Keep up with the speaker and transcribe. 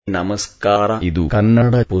ನಮಸ್ಕಾರ. ಇದು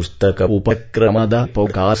ಕನ್ನಡ ಪುಸ್ತಕ ಉಪಕ್ರಮದ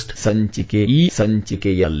ಪಾಡ್ಕಾಸ್ಟ್ ಸಂಚಿಕೆ. ಈ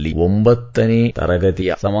ಸಂಚಿಕೆಯಲ್ಲಿ 9ನೇ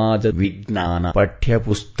ತರಗತಿಯ ಸಮಾಜ ವಿಜ್ಞಾನ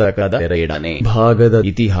ಪಠ್ಯಪುಸ್ತಕದ 2ನೇ ಭಾಗದ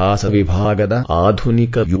ಇತಿಹಾಸ ವಿಭಾಗದ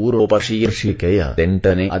ಆಧುನಿಕ ಯುರೋಪ ಶೀರ್ಷಿಕೆಯ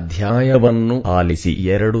 8ನೇ ಅಧ್ಯಾಯವನ್ನು ಆಲಿಸಿ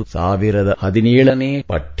 2017ನೇ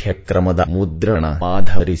ಪಠ್ಯಕ್ರಮದ ಮುದ್ರಣ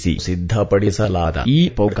ಆಧರಿಸಿ ಸಿದ್ಧಪಡಿಸಲಾದ ಈ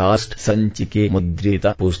ಪಾಡ್ಕಾಸ್ಟ್ ಸಂಚಿಕೆ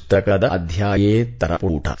ಮುದ್ರಿತ ಪುಸ್ತಕದ ಅಧ್ಯಾಯೇತರ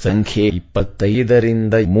ಪುಟ ಸಂಖ್ಯೆ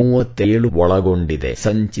 25ರಿಂದ 37 ಒಳಗೊಂಡಿದೆ.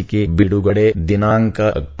 ಸಂಚಿಕೆ ಬಿಡುಗಡೆ ದಿನಾಂಕ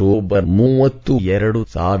ಅಕ್ಟೋಬರ್ 30,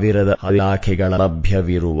 2000. ಇಲಾಖೆಗಳ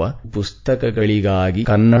ಲಭ್ಯವಿರುವ ಪುಸ್ತಕಗಳಿಗಾಗಿ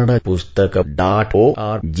ಕನ್ನಡ ಪುಸ್ತಕ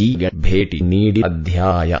 .org ಭೇಟಿ ನೀಡಿ.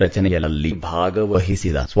 ಅಧ್ಯಾಯ ರಚನೆಯಲ್ಲಿ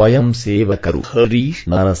ಭಾಗವಹಿಸಿದ ಸ್ವಯಂ ಸೇವಕರು ಹರೀಶ್,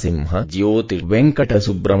 ನರಸಿಂಹ, ಜ್ಯೋತಿ,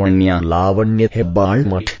 ವೆಂಕಟಸುಬ್ರಹ್ಮಣ್ಯ, ಲಾವಣ್ಯ,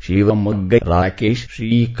 ಹೆಬ್ಬಾಳ್ಮಠ್, ಶಿವಮೊಗ್ಗ, ರಾಕೇಶ್,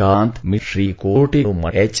 ಶ್ರೀಕಾಂತ್, ಮಿಶ್ರಿಕೋಟಿ,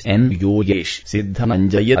 HN, ಯೋಗೇಶ್,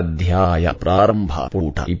 ಸಿದ್ದನಂಜಯ್ಯ. ಅಧ್ಯಾಯ ಪ್ರಾರಂಭ.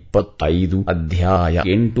 ಪುಟ 25. ಅಧ್ಯಾಯ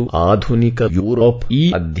 8 ಆಧುನಿಕ ಯುರೋಪ್. ಈ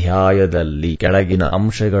ಅಧ್ಯಾಯದಲ್ಲಿ ಕೆಳಗಿನ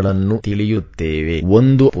ಅಂಶಗಳನ್ನು ತಿಳಿಯುತ್ತೇವೆ.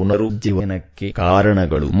 1. ಪುನರುಜ್ಜೀವನಕ್ಕೆ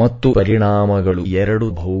ಕಾರಣಗಳು ಮತ್ತು ಪರಿಣಾಮಗಳು. 2.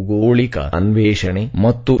 ಭೌಗೋಳಿಕ ಅನ್ವೇಷಣೆ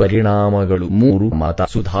ಮತ್ತು ಪರಿಣಾಮಗಳು. 3. ಮತ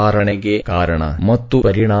ಸುಧಾರಣೆಗೆ ಕಾರಣ ಮತ್ತು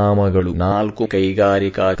ಪರಿಣಾಮಗಳು. 4.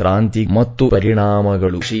 ಕೈಗಾರಿಕಾ ಕ್ರಾಂತಿ ಮತ್ತು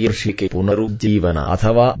ಪರಿಣಾಮಗಳು. ಶೀರ್ಷಿಕೆ ಪುನರುಜ್ಜೀವನ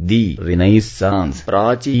ಅಥವಾ ದಿ ರಿನೈಸಾನ್ಸ್.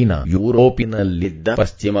 ಪ್ರಾಚೀನ ಯುರೋಪಿನಲ್ಲಿದ್ದ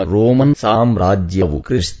ಪಶ್ಚಿಮ ರೋಮನ್ ಸಾಮ್ರಾಜ್ಯವು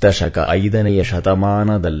ಕ್ರಿಸ್ತಶಕ 5ನೇ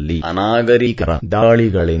ಶತಮಾನದಲ್ಲಿ ಅನಾಗರಿಕರ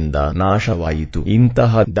ದಾಳಿಗಳಿಂದ ನಾಶವಾಯಿತು.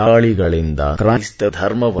 ಇಂತಹ ದಾಳಿಗಳಿಂದ ಕ್ರೈಸ್ತ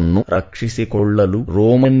ಧರ್ಮವನ್ನು ರಕ್ಷಿಸಿಕೊಳ್ಳಲು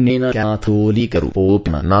ರೋಮನ್ನಿನ ಕ್ಯಾಥೋಲಿಕರು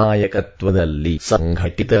ಪೋಪ್ನ ನಾಯಕತ್ವದಲ್ಲಿ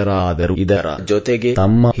ಸಂಘಟಿತರಾದರು. ಇದರ ಜೊತೆಗೆ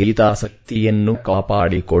ತಮ್ಮ ಹಿತಾಸಕ್ತಿಯನ್ನು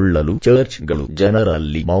ಕಾಪಾಡಿಕೊಳ್ಳಲು ಚರ್ಚ್ಗಳು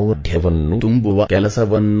ಜನರಲ್ಲಿ ಮೌಢ್ಯವನ್ನು ತುಂಬುವ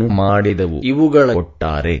ಕೆಲಸವನ್ನು ಮಾಡಿದವು. ಇವುಗಳ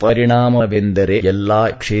ಒಟ್ಟಾರೆ ಪರಿಣಾಮವೆಂದರೆ ಎಲ್ಲಾ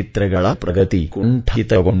ಕ್ಷೇತ್ರಗಳ ಪ್ರಗತಿ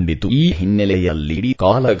ಕುಂಠಿತಗೊಂಡಿತು. ಈ ಹಿನ್ನೆಲೆಯಲ್ಲಿ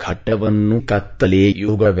ಕಾಲಘಟ್ಟವನ್ನು ಕತ್ತಲೆ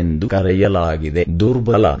ಯುಗವೆಂದು ಕರೆಯಲಾಗಿದೆ.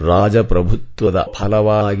 ದುರ್ಬಲ ರಾಜಪ್ರಭುತ್ವದ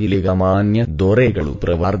ಫಲವಾಗಿ ಲಿಗಮಾನ್ಯ ದೊರೆಗಳು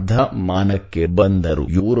ಪ್ರವರ್ಧಮಾನಕ್ಕೆ ಬಂದರು.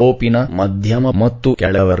 ಯುರೋಪಿನ ಮಧ್ಯಮ ಮತ್ತು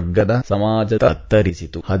ಕೆಳವರ್ಗದ ಸಮಾಜ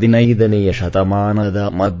ತತ್ತರಿಸಿತು. 15ನೇ ಶತಮಾನದ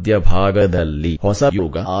ಮಧ್ಯಭಾಗದಲ್ಲಿ ಹೊಸ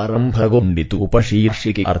ಯುಗ ಆರಂಭಗೊಂಡಿತು.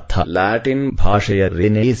 ಉಪಶೀರ್ಷಿಕೆ ಅರ್ಥ. ಲ್ಯಾಟಿನ್ ಭಾಷೆಯ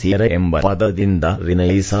ರಿನೈಸಿಯರೆ ಎಂಬ ಪದದಿಂದ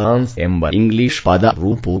ರಿನೈಸಾನ್ಸ್ ಎಂಬ ಇಂಗ್ಲಿಷ್ ಪದ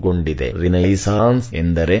ರೂಪುಗೊಂಡಿದೆ. ರಿನೈಸಾನ್ಸ್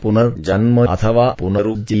ಎಂದರೆ ಪುನರ್ಜನ್ಮ ಅಥವಾ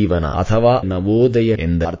ಪುನರುಜ್ಜೀವನ ಅಥವಾ ನವೋದಯ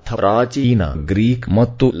ಎಂದರ್ಥ. ಪ್ರಾಚೀನ ಗ್ರೀಕ್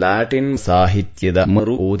ಮತ್ತು ಲ್ಯಾಟಿನ್ ಸಾಹಿತ್ಯದ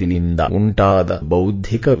ಮರು ಓದಿನಿಂದ ಉಂಟಾದ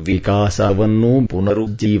ಬೌದ್ಧಿಕ ವಿಕಾಸವನ್ನು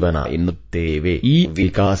ಪುನರುಜ್ಜೀವನ ಎನ್ನುತ್ತೇವೆ. ಈ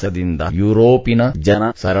ವಿಕಾಸದಿಂದ ಯುರೋಪಿನ ಜನ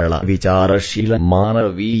ಸರಳ, ವಿಚಾರಶೀಲ,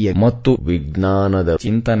 ಮಾನವೀಯ ಮತ್ತು ವಿಜ್ಞಾನದ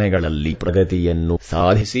ಚಿಂತನೆಗಳಲ್ಲಿ ಪ್ರಗತಿಯನ್ನು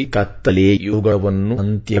ಸಾಧಿಸಿ ಕತ್ತಲೆ ಯುಗವನ್ನು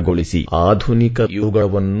ಅಂತ್ಯಗೊಳಿಸಿ ಆಧುನಿಕ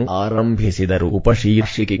ಯುಗವನ್ನು ಆರಂಭಿಸಿದರು.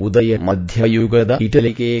 ಉಪಶೀರ್ಷಿಕೆ ಉದಯ. ಮಧ್ಯಯುಗದ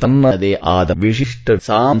ಇಟಲಿಗೆ ತನ್ನದೇ ಆದ ವಿಶಿಷ್ಟ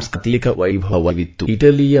ಸಾಂಸ್ಕೃತಿಕ ವೈಭವವಿತ್ತು.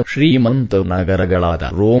 ಇಟಲಿಯ ಶ್ರೀಮಂತ ನಗರಗಳಾದ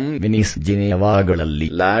ರೋಮ್, ವೆನಿಸ್, ಜಿನೆವಾಗಳಲ್ಲಿ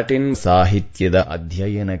ಲ್ಯಾಟಿನ್ ಸಾಹಿತ್ಯದ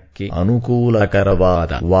ಅಧ್ಯಯನಕ್ಕೆ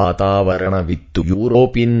ಅನುಕೂಲಕರವಾದ ವಾತಾವರಣವಿತ್ತು.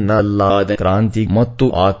 ಯುರೋಪಿನಲ್ಲಾದ ಕ್ರಾಂತಿ ಮತ್ತು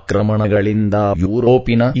ಆಕ್ರಮಣಗಳಿಂದ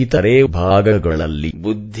ಯುರೋಪಿನ ಇತರೆ ಭಾಗಗಳಲ್ಲಿ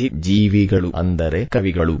ಬುದ್ಧಿಜೀವಿಗಳು ಅಂದರೆ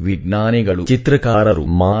ಕವಿಗಳು, ವಿಜ್ಞಾನಿಗಳು, ಚಿತ್ರಕಾರರು,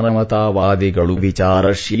 ಮಾನವತಾವಾದಿಗಳು,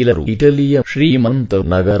 ವಿಚಾರಶೀಲರು ಇಟಲಿಯ ಶ್ರೀಮಂತ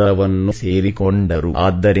ನಗರವನ್ನು ಸೇರಿಕೊಂಡರು.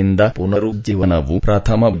 ಆದ್ದರಿಂದ ಪುನರುಜ್ಜೀವನವು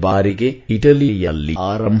ಪ್ರಥಮ ಬಾರಿಗೆ ಇಟಲಿಯಲ್ಲಿ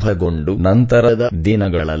ಆರಂಭಗೊಂಡು ನಂತರದ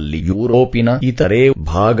ದಿನಗಳಲ್ಲಿ ಯುರೋಪಿನ ಇತರೆ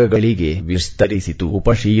ಭಾಗಗಳಿಗೆ ವಿಸ್ತರಿಸಿತು.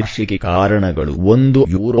 ಉಪಶೀರ್ಷಿಕೆ ಕಾರಣಗಳು. 1.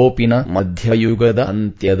 ಯುರೋಪಿನ ಮಧ್ಯಯುಗದ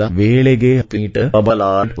ಅಂತ್ಯದ ವೇಳೆಗೆ ಪೀಟರ್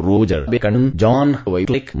ಅಬಲಾರ್ಡ್, ರೋಜರ್ ಬೇಕನ್, ಜಾನ್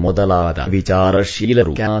ವೈಕ್ಲಿಕ್ ಮೊದಲಾದ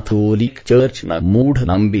ವಿಚಾರಶೀಲರು ಕ್ಯಾಥೋಲಿಕ್ ಚರ್ಚ್ನ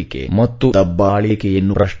ಮೂಢನಂಬಿಕೆ ಮತ್ತು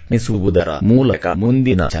ದಬ್ಬಾಳಿಕೆಯನ್ನು ಪ್ರಶ್ನಿಸುವುದರ ಮೂಲಕ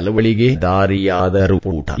ಮುಂದಿನ ಚಳವಳಿಗೆ ದಾರಿಯಾದರು.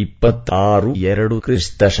 ಪುಟ 26. 2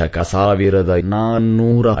 ಕ್ರಿಸ್ತಶಕ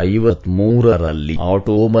 1453ರಲ್ಲಿ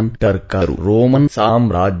ಆಟೋಮನ್ ಟರ್ಕರು ರೋಮನ್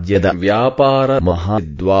ಸಾಮ್ರಾಜ್ಯದ ವ್ಯಾಪಾರ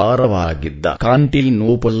ಮಹಾದ್ವಾರವಾಗಿದ್ದ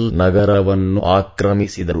ಕಾಂಟಿನೋಪಲ್ ನಗರವನ್ನು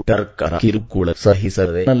ಆಕ್ರಮಿಸಿದರು. ಟರ್ಕರ ಕಿರುಕುಳ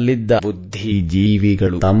ಸಹಿಸದೆ ನಲ್ಲಿದ್ದ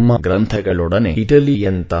ಬುದ್ಧಿಜೀವಿಗಳು ತಮ್ಮ ಗ್ರಂಥಗಳೊಡನೆ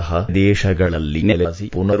ಇಟಲಿಯಂತಹ ದೇಶಗಳಲ್ಲಿ ನೆಲೆಸಿ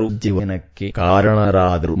ಪುನರುಜ್ಜೀವನಕ್ಕೆ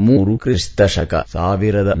ಕಾರಣರಾದರು. 3 ಕ್ರಿಸ್ತಶಕ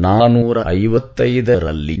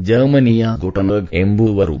 1455ರಲ್ಲಿ ಜರ್ಮನಿಯ ಗುಟನ್ಬರ್ಗ್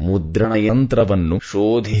ಎಂಬುವರು ಮುದ್ರಣಯಂತ್ರವನ್ನು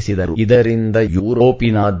ಶೋಧಿಸಿದರು. ಇದರಿಂದ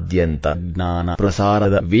ಯುರೋಪಿನಾದ್ಯಂತ ಜ್ಞಾನ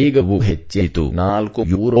ಪ್ರಸಾರದ ವೇಗವು ಹೆಚ್ಚಿತು. 4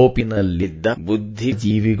 ಯುರೋಪಿನಲ್ಲಿದ್ದ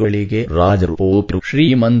ಬುದ್ಧಿಜೀವಿಗಳಿಗೆ ರಾಜರು, ಪೋಪ್ರು,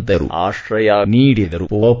 ಶ್ರೀಮಂತರು ಆಶ್ರಯ ನೀಡಿದರು.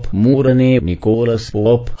 ಪೋಪ್ 3ನೇ ನಿಕೋಲಸ್,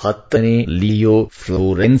 ಪೋಪ್ 10ನೇ ಲಿಯೋ,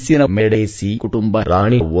 ಫ್ಲೋರೆನ್ಸಿನ ಮೆಡಿಸಿ ಕುಟುಂಬ,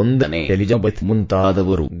 ರಾಣಿ 1ನೇ ಎಲಿಜಬೆತ್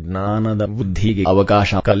ಮುಂತಾದವರು ಜ್ಞಾನದ ಬುದ್ಧಿಗೆ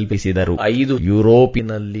ಅವಕಾಶ ಕಲ್ಪಿಸಿದರು. 5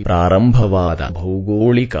 ಯುರೋಪಿನಲ್ಲಿ ಪ್ರಾರಂಭವಾದ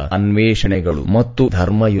ಭೌಗೋಳಿಕ ಅನ್ವೇಷಣೆಗಳು ಮತ್ತು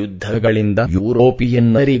ಧರ್ಮಯುದ್ಧಗಳಿಂದ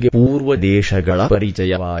ಯುರೋಪಿಯನ್ನರಿಗೆ ಪೂರ್ವ ದೇಶ ಪ್ರದೇಶಗಳ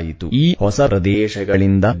ಪರಿಚಯವಾಯಿತು. ಈ ಹೊಸ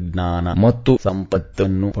ಪ್ರದೇಶಗಳಿಂದ ಜ್ಞಾನ ಮತ್ತು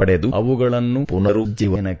ಸಂಪತ್ತನ್ನು ಪಡೆದು ಅವುಗಳನ್ನು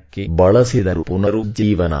ಪುನರುಜ್ಜೀವನಕ್ಕೆ ಬಳಸಿದರು.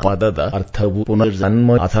 ಪುನರುಜ್ಜೀವನ ಪದದ ಅರ್ಥವು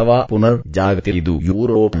ಪುನರ್ಜನ್ಮ ಅಥವಾ ಪುನರ್ಜಾಗೃತಿ. ಇದು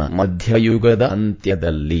ಯುರೋಪ್ನ ಮಧ್ಯಯುಗದ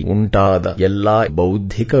ಅಂತ್ಯದಲ್ಲಿ ಉಂಟಾದ ಎಲ್ಲಾ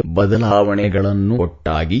ಬೌದ್ಧಿಕ ಬದಲಾವಣೆಗಳನ್ನು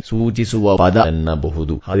ಒಟ್ಟಾಗಿ ಸೂಚಿಸುವ ಪದ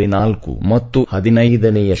ಎನ್ನಬಹುದು. 14 ಮತ್ತು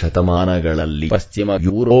 15ನೇ ಶತಮಾನಗಳಲ್ಲಿ ಪಶ್ಚಿಮ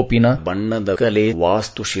ಯುರೋಪಿನ ಬಣ್ಣದ ಕಲೆ,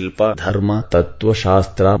 ವಾಸ್ತುಶಿಲ್ಪ, ಧರ್ಮ,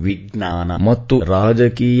 ತತ್ವಶಾಸ್ತ್ರ, ವಿಜ್ಞಾನ ಮತ್ತು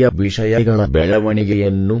ರಾಜಕೀಯ ವಿಷಯಗಳ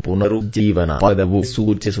ಬೆಳವಣಿಗೆಯನ್ನು ಪುನರುಜ್ಜೀವನ ಪದವು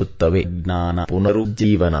ಸೂಚಿಸುತ್ತವೆ. ಜ್ಞಾನ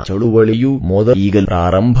ಪುನರುಜ್ಜೀವನ ಚಳುವಳಿಯು ಮೊದಲಿಗೆ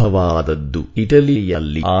ಪ್ರಾರಂಭವಾದದ್ದು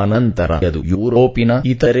ಇಟಲಿಯಲ್ಲಿ, ಆನಂತರ ಅದು ಯುರೋಪಿನ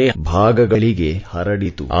ಇತರೆ ಭಾಗಗಳಿಗೆ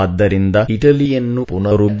ಹರಡಿತು. ಆದ್ದರಿಂದ ಇಟಲಿಯನ್ನು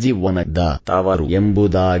ಪುನರುಜ್ಜೀವನದ ತವರು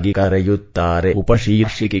ಎಂಬುದಾಗಿ ಕರೆಯುತ್ತಾರೆ.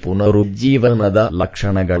 ಉಪಶೀರ್ಷಿಕೆ ಪುನರುಜ್ಜೀವನದ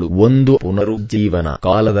ಲಕ್ಷಣಗಳು. 1. ಪುನರುಜ್ಜೀವನ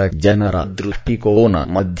ಕಾಲದ ಜನರ ದೃಷ್ಟಿಕೋನ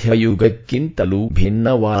ಮಧ್ಯಯುಗಕ್ಕಿಂತಲೂ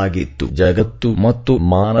ಭಿನ್ನವಾಗಿತ್ತು. ಜಗತ್ತು ಮತ್ತು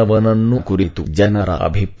ಮಾನವನನ್ನು ಕುರಿತು ಜನರ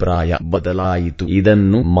ಅಭಿಪ್ರಾಯ ಬದಲಾಯಿತು.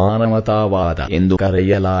 ಇದನ್ನು ಮಾನವತಾವಾದ ಎಂದು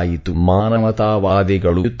ಕರೆಯಲಾಯಿತು.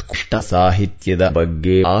 ಮಾನವತಾವಾದಿಗಳು ಉತ್ಕೃಷ್ಟ ಸಾಹಿತ್ಯದ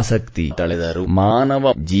ಬಗ್ಗೆ ಆಸಕ್ತಿ ತಳೆದರು.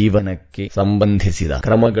 ಮಾನವ ಜೀವನಕ್ಕೆ ಸಂಬಂಧಿಸಿದ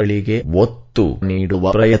ಕ್ರಮಗಳಿಗೆ ಒತ್ತು ನೀಡುವ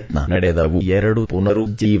ಪ್ರಯತ್ನ ನಡೆದವು. 2.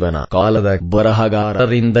 ಪುನರುಜ್ಜೀವನ ಕಾಲದ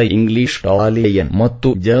ಬರಹಗಾರರಿಂದ ಇಂಗ್ಲಿಷ್, ಇಟಾಲಿಯನ್ ಮತ್ತು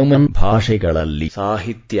ಜರ್ಮನ್ ಭಾಷೆಗಳಲ್ಲಿ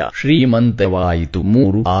ಸಾಹಿತ್ಯ ಶ್ರೀಮಂತವಾಯಿತು.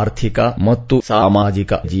 3. ಆರ್ಥಿಕ ಮತ್ತು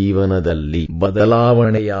ಸಾಮಾಜಿಕ ಜೀವನದಲ್ಲಿ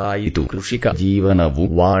ಬದಲಾವಣೆಯಾಯಿತು. ಕೃಷಿಕ ಜೀವನವು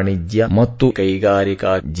ವಾಣಿಜ್ಯ ಮತ್ತು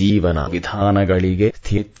ಕೈಗಾರಿಕಾ ಜೀವನ ವಿಧಾನಗಳಿಗೆ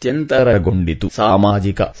ಸ್ಥಿತ್ಯಂತರಗೊಂಡಿತು.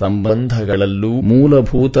 ಸಾಮಾಜಿಕ ಸಂಬಂಧಗಳಲ್ಲೂ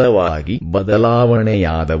ಮೂಲಭೂತವಾಗಿ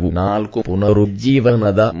ಬದಲಾವಣೆಯಾದವು. 4.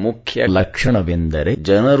 ಪುನರುಜ್ಜೀವನದ ಮುಖ್ಯ ಲಕ್ಷಣವೆಂದರೆ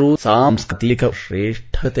ಜನರು ಸಾಂಸ್ಕೃತಿಕ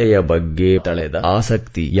ಶ್ರೇಷ್ಠತೆಯ ಬಗ್ಗೆ ತಳೆದ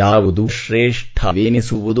ಆಸಕ್ತಿ. ಯಾವುದು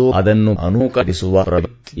ಶ್ರೇಷ್ಠವೆನಿಸುವುದೋ ಅದನ್ನು ಅನುಕರಿಸುವ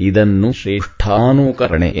ಪ್ರವೃತ್ತಿ. ಇದನ್ನು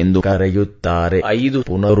ಶ್ರೇಷ್ಠಾನುಕರಣೆ ಎಂದು ಕರೆಯುತ್ತಾರೆ. 5.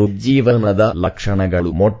 ಪುನರುಜ್ಜೀವನದ ಲಕ್ಷಣಗಳು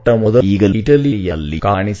ಮೊಟ್ಟಮೊದಲು ಇಟಲಿಯಲ್ಲಿ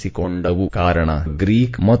ಕಾಣಿಸಿಕೊಂಡವು. ಕಾರಣ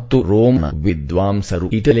ಗ್ರೀಕ್ ಮತ್ತು ರೋಮ್ನ ವಿದ್ವಾಂಸರು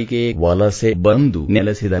ಇಟಲಿಗೆ ವಲಸೆ ಬಂದು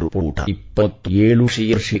ನೆಲೆಸಿದರು. ಪುಟ 27.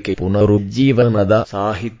 ಶೀರ್ಷಿಕೆ ಪುನರುಜ್ಜೀವನದ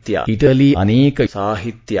ಸಾಹಿತ್ಯ. ಇಟಲಿ ಅನೇಕ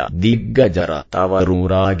ಸಾಹಿತ್ಯ ದಿಗ್ಗಜರ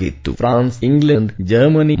ತವರೂರಾಗಿತ್ತು. ಫ್ರಾನ್ಸ್, ಇಂಗ್ಲೆಂಡ್,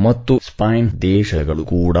 ಜರ್ಮನಿ ಮತ್ತು ಸ್ಪೇನ್ ದೇಶಗಳು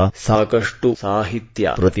ಕೂಡ ಸಾಕಷ್ಟು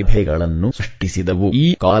ಸಾಹಿತ್ಯ ಪ್ರತಿಭೆಗಳನ್ನು ಸೃಷ್ಟಿಸಿದವು. ಈ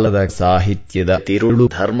ಕಾಲದ ಸಾಹಿತ್ಯದ ತಿರುಳು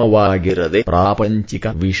ಧರ್ಮವಾಗಿರದೆ ಪ್ರಾಪಂಚಿಕ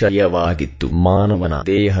ವಿಷಯವಾಗಿತ್ತು. ಮಾನವನ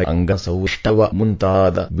ದೇಹ, ಅಂಗಸೌಷ್ಠವ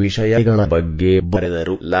ಮುಂತಾದ ವಿಷಯಗಳ ಬಗ್ಗೆ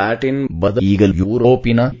ಬರೆದರು. ಲ್ಯಾಟಿನ್ ಈಗ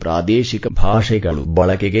ಯುರೋಪಿನ ಪ್ರಾದೇಶಿಕ ಭಾಷೆಗಳು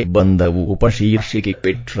ಬಳಕೆಗೆ ಬಂದವು. ಉಪಶೀರ್ಷಿಕೆ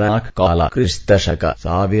ಪೆಟ್ರಾಕ್ ಕಾಲ ಕ್ರಿಸ್ತಶಕ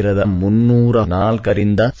 1304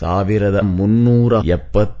 ರಿಂದ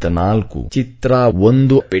 1374. ಚಿತ್ರ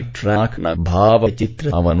 1. ಪೆಟ್ರಾಕ್ನ ಭಾವಚಿತ್ರ.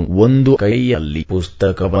 ಅವನು ಒಂದು ಕೈಯಲ್ಲಿ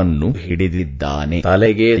ಪುಸ್ತಕವನ್ನು ಹಿಡಿದಿದ್ದಾನೆ.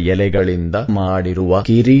 ತಲೆಗೆ ಎಲೆಗಳಿಂದ ಮಾಡಿರುವ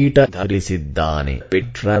ಕಿರೀಟ ಧರಿಸಿದ್ದಾನೆ.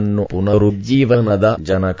 ಪೆಟ್ರನ್ನು ಪುನರುಜ್ಜೀವನದ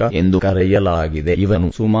ಜನಕ ಎಂದು ಕರೆಯಲಾಗಿದೆ. ಇವನು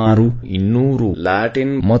ಸುಮಾರು 200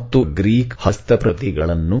 ಲ್ಯಾಟಿನ್ ಮತ್ತು ಗ್ರೀಕ್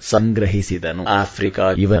ಹಸ್ತಪ್ರತಿಗಳನ್ನು ಸಂಗ್ರಹಿಸಿದನು. ಆಫ್ರಿಕಾ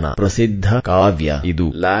ಇವನ ಪ್ರಸಿದ್ಧ ಕಾವ್ಯ. ಇದು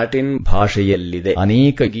ಲ್ಯಾಟಿನ್ ಭಾಷೆಯಲ್ಲಿದೆ.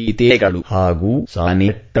 ಅನೇಕ ಗೀತೆಗಳು ಹಾಗೂ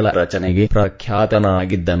ಸಾನೆಟ್ಗಳ ರಚನೆಗೆ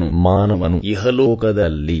ಪ್ರಖ್ಯಾತನಾಗಿದ್ದನು. ಮಾನವನು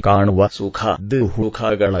ಇಹಲೋಕದಲ್ಲಿ ಕಾಣುವ ಸುಖ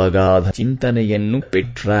ದುಃಖಗಳ ಅಗಾಧ ಚಿಂತನೆಯನ್ನು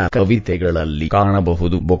ಪೆಟ್ರಾಕ್ ಕವಿತೆಗಳಲ್ಲಿ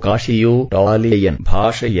ಕಾಣಬಹುದು. ಬೊಕಾಶಿಯೋ ಇಟಾಲಿಯನ್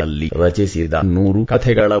ಭಾಷೆಯಲ್ಲಿ ರಚಿಸಿದ 100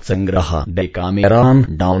 ಕಥೆಗಳ ಸಂಗ್ರಹ. ಡೆಕಾಮೆರಾನ್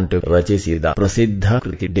ಡಾಂಟೆ ರಚಿಸಿದ ಪ್ರಸಿದ್ಧ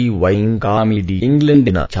ಕೃತಿ ಡಿವೈನ್ ಕಾಮಿಡಿ.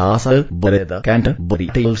 ಇಂಗ್ಲೆಂಡಿನ ಚಾಸರ್ ಬರೆದ ಕ್ಯಾಂಟರ್ಬರಿ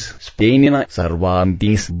ಟೇಲ್ಸ್. ಸ್ಪೇನಿನ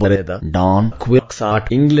ಸರ್ವಾಂಟೀಸ್ ಬರೆದ ಡಾನ್ ಕ್ವಿಕ್ಸಾಟ್.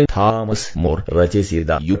 ಇಂಗ್ಲೆಂಡ್ ಥಾಮಸ್ ಮೋರ್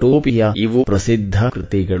ರಚಿಸಿದ ಯುಟೋಪಿಯಾ. ಇವು ಪ್ರಸಿದ್ಧ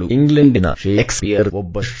ಕೃತಿಗಳು. ಇಂಗ್ಲೆಂಡಿನ ಶೇಕ್ಸ್ಪಿಯರ್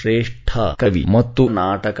ಒಬ್ಬ ಶ್ರೇಷ್ಠ ಕವಿ ಮತ್ತು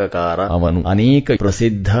ನಾಟಕಕಾರ. ಅವನು ಅನೇಕ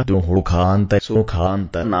ಪ್ರಸಿದ್ಧ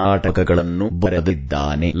ಸುಖಾಂತ ನಾಟಕಗಳನ್ನು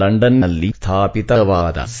ಬರೆದಿದ್ದಾನೆ. ಲಂಡನ್ನಲ್ಲಿ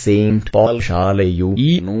ಸ್ಥಾಪಿತವಾದ ಸೇಂಟ್ ಪಾಲ್ ಶಾಲೆಯು ಈ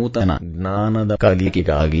ನೂತನ ಜ್ಞಾನದ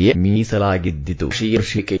ಕಲಿಕೆಗಾಗಿಯೇ ಮೀಸಲಾಗಿದ್ದಿತು.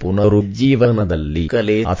 ಶೀರ್ಷಿಕೆ ಪುನರುಜ್ಜೀವನದಲ್ಲಿ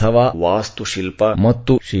ಕಲೆ ಅಥವಾ ವಾಸ್ತುಶಿಲ್ಪ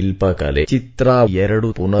ಮತ್ತು ಶಿಲ್ಪಕಲೆ. ಚಿತ್ರ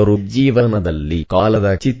 2. ಪುನರುಜ್ಜೀವನದಲ್ಲಿ ಕಾಲದ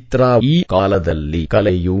ಚಿತ್ರ. ಈ ಕಾಲದಲ್ಲಿ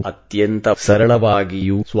ಕಲೆಯು ಅತ್ಯಂತ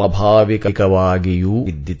ಸರಳವಾಗಿಯೂ ಸ್ವಾಭಾವಿಕವಾಗಿಯೂ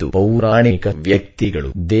ಇದ್ದಿತು. ಪೌರಾಣಿಕ ವ್ಯಕ್ತಿಗಳು,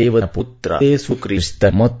 ದೇವರ ಪುತ್ರ ಯೇಸು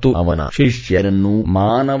ಕ್ರಿಸ್ತ ಮತ್ತು ಅವನ ಶಿಷ್ಯರನ್ನು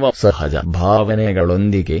ಮಾನವ ಸಹಜ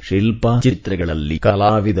ಭಾವನೆಗಳೊಂದಿಗೆ ಶಿಲ್ಪ ಚಿತ್ರಗಳಲ್ಲಿ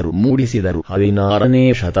ಕಲಾವಿದರು ಮೂಡಿಸಿದರು. 16ನೇ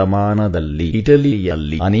ಶತಮಾನದಲ್ಲಿ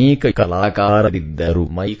ಇಟಲಿಯಲ್ಲಿ ಅನೇಕ ಕಲಾಕಾರರಿದ್ದರು.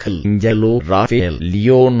 ಮೈಕಲ್ ಇಂಜಲೋ, ರಾಫೇಲ್,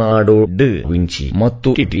 ಲಿಯೋನಾರ್ಡೋ ಡ ವಿಂಚಿ ಮತ್ತು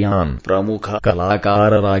ಟಿಟಿಯಾನ್ ಪ್ರಮುಖ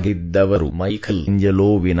ಕಲಾಕಾರರಾಗಿದ್ದವರು. ಮೈಕಲ್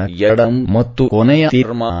ಇಂಜಲೋವಿನ ಎಡಂ ಮತ್ತು ಕೊನೆಯ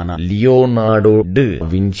ತೀರ್ಮಾನ ಲಿಯೋನಾರ್ಡೋ ಡ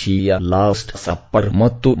ವಿಂಚಿ ಡಾಲಿಯ ಲಾಸ್ಟ್ ಸಪ್ಪರ್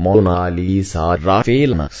ಮತ್ತು ಮೊನಾಲಿಸಾ,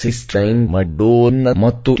 ರಾಫೇಲ್ನ ಸಿಸ್ಟೈನ್ ಮಡೋನ್ನ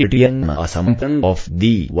ಮತ್ತು ಕಿಟಿಯನ್ನ ಅಸಂಪ್ಷನ್ ಆಫ್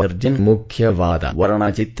ದಿ ವರ್ಜಿನ್ ಮುಖ್ಯವಾದ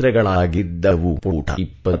ವರ್ಣಚಿತ್ರಗಳಾಗಿದ್ದವು. ಪುಟ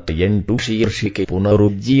 28 ಶೀರ್ಷಿಕೆ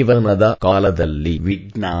ಪುನರುಜ್ಜೀವನದ ಕಾಲದಲ್ಲಿ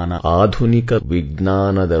ವಿಜ್ಞಾನ. ಆಧುನಿಕ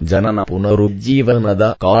ವಿಜ್ಞಾನದ ಜನನ. ಪುನರುಜ್ಜೀವನದ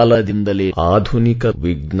ಕಾಲದಿಂದಲೇ ಆಧುನಿಕ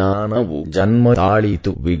ವಿಜ್ಞಾನವು ಜನ್ಮ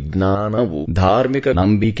ತಾಳಿತು. ವಿಜ್ಞಾನವು ಧಾರ್ಮಿಕ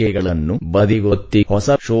ನಂಬಿಕೆಗಳನ್ನು ಬದಿಗೊತ್ತಿ ಹೊಸ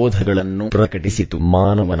ಶೋಧಗಳನ್ನು ಪ್ರಕಟಿಸಿತು.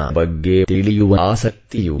 ಮಾನವನ ಬಗ್ಗೆ ತಿಳಿಯುವ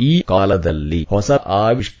ಆಸಕ್ತಿಯು ಈ ಕಾಲದಲ್ಲಿ ಹೊಸ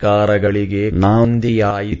ಆವಿಷ್ಕಾರಗಳಿಗೆ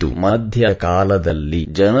ನಾಂದಿಯಾಯಿತು. ಮಧ್ಯ ಕಾಲದಲ್ಲಿ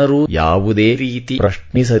ಜನರು ಯಾವುದೇ ರೀತಿ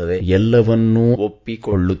ಪ್ರಶ್ನಿಸದೆ ಎಲ್ಲವನ್ನೂ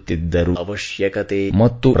ಒಪ್ಪಿಕೊಳ್ಳುತ್ತಿದ್ದರು. ಅವಶ್ಯಕತೆ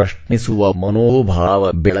ಮತ್ತು ಪ್ರಶ್ನಿಸುವ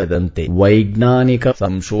ಮನೋಭಾವ ಬೆಳೆದಂತೆ ವೈಜ್ಞಾನಿಕ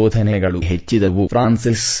ಸಂಶೋಧನೆಗಳು ಹೆಚ್ಚಿದವು.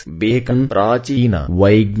 ಫ್ರಾನ್ಸಿಸ್ ಬೇಕನ್ ಪ್ರಾಚೀನ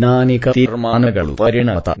ವೈಜ್ಞಾನಿಕ ತೀರ್ಮಾನಗಳು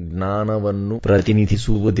ಪರಿಣತ ಜ್ಞಾನವನ್ನು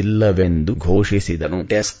ಪ್ರತಿನಿಧಿಸುವುದಿಲ್ಲವೆಂದು ಘೋಷಿಸಿದನು.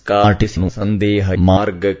 ಡೆಸ್ಕಾರ್ಟಿಸ್ನು ಸಂದೇಹ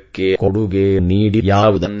ಮಾರ್ಗಕ್ಕೆ ಕೊಡುಗೆ ನೀಡಿ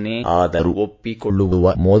ಯಾವುದನ್ನೇ ಆದರೂ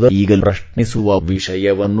ಒಪ್ಪಿಕೊಳ್ಳುವ ಮೊದಲು ಈಗಲೂ ಪ್ರಶ್ನಿಸುವ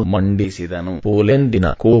ವಿಷಯವನ್ನು ಮಂಡಿಸಿದನು. ಪೋಲೆಂಡಿನ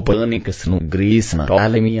ಕೋಪರ್ನಿಕಸ್ನು ಗ್ರೀಸ್ನ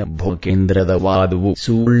ಟಾಲೆಮಿಯ ಭೂಕೇಂದ್ರದ ವಾದವು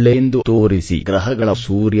ಸುಳ್ಳೆಂದು ತೋರಿಸಿ ಗ್ರಹಗಳ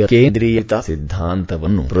ಸೂರ್ಯ ಕೇಂದ್ರೀಯತ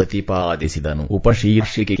ಸಿದ್ಧಾಂತವನ್ನು ಪ್ರತಿಪಾದಿಸಿದನು.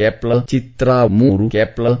 ಉಪಶೀರ್ಷಿಕೆ ಕೆಪ್ಲರ್. ಚಿತ್ರ 3.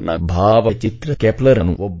 ಕೆಪ್ಲರ್ನ ಭಾವಚಿತ್ರ.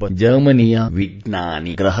 ಕೆಪ್ಲರನು ಒಬ್ಬ ಜರ್ಮನಿಯ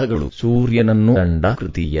ವಿಜ್ಞಾನಿ. ಗ್ರಹಗಳು ಸೂರ್ಯನನ್ನು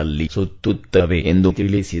ದಂಡಾಕೃತಿಯಲ್ಲಿ ಸುತ್ತುತ್ತವೆ ಎಂದು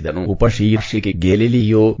ತಿಳಿಸಿದನು. ಉಪಶೀರ್ಷಿಕೆ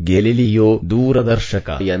ಗೆಲಿಲಿಯೋ ದೂರದರ್ಶಕ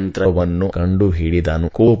ಯಂತ್ರವನ್ನು ಕಂಡುಹಿಡಿದನು.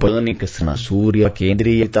 ಕೋಪರ್ನಿಕಸ್ನ ಸೂರ್ಯ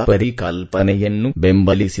ಕೇಂದ್ರೀಯತ ಪರಿಕಲ್ಪನೆಯನ್ನು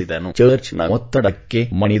ಬೆಂಬಲಿಸಿದನು. ಚರ್ಚ್ನ ಒತ್ತಡಕ್ಕೆ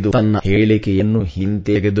ಮಣಿದು ತನ್ನ ಹೇಳಿಕೆಯನ್ನು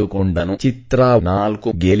ಹಿಂತೆಗೆದುಕೊಂಡನು. ಚಿತ್ರ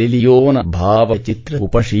 4. ಗೆಲಿಲಿಯೋನ ಭಾವಚಿತ್ರ.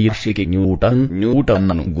 ಉಪಶೀರ್ಷಿಕೆ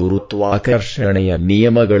ನ್ಯೂಟನ್ನನು ಗುರುತ್ವಾಕರ್ಷಣೆಯ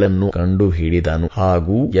ನಿಯಮಗಳನ್ನು ಕಂಡುಹಿಡಿದನು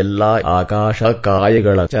ಹಾಗೂ ಎಲ್ಲಾ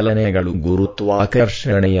ಆಕಾಶಕಾಯಗಳ ಚಲನೆಗಳು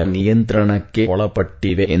ಗುರುತ್ವಾಕರ್ಷಣೆಯ ನಿಯಂತ್ರಣಕ್ಕೆ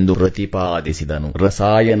ಒಳಪಟ್ಟಿವೆ ಎಂದು ಪ್ರತಿಪಾದಿಸಿದನು.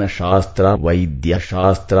 ರಸಾಯನಶಾಸ್ತ್ರ,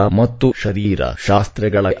 ವೈದ್ಯಶಾಸ್ತ್ರ ಮತ್ತು ಶರೀರ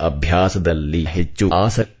ಶಾಸ್ತ್ರಗಳ ಅಭ್ಯಾಸದಲ್ಲಿ ಹೆಚ್ಚು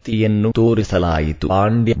ಆಸಕ್ತಿಯನ್ನು ತೋರಿಸಲಾಯಿತು.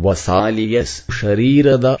 ಪಾಂಡ್ಯ ವಸಾಲಿಯಸ್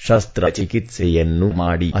ಶರೀರದ ಶಸ್ತ್ರಚಿಕಿತ್ಸೆಯನ್ನು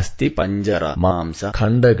ಮಾಡಿ ಅಸ್ಥಿಪಂಜರ, ಮಾಂಸ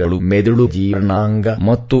ಖಂಡಗಳು, ಮೆದುಳು, ಜೀರ್ಣಾಂಗ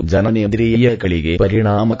ಮತ್ತು ಜನನೇಂದ್ರಿಯಗಳಿಗೆ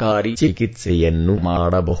ಪರಿಣಾಮಕಾರಿ ಚಿಕಿತ್ಸೆಯನ್ನು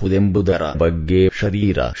ಮಾಡಬಹುದೆಂಬುದರ ಬಗ್ಗೆ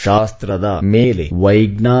ಶರೀರ ಶಾಸ್ತ್ರದ ಮೇಲೆ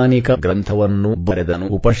ವೈಜ್ಞಾನಿಕ ಗ್ರಂಥವನ್ನು ಬರೆದನು.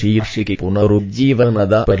 ಉಪಶೀರ್ಷಿಕೆ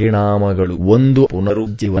ಪುನರುಜ್ಜೀವನದ ಪರಿಣಾಮಗಳು. ಒಂದು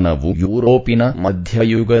ಪುನರುಜ್ಜೀವನವು ಯುರೋಪಿನ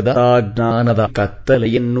ಮಧ್ಯಯುಗದ ಜ್ಞಾನದ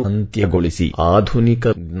ಕತ್ತಲೆಯನ್ನು ಅಂತ್ಯಗೊಳಿಸಿ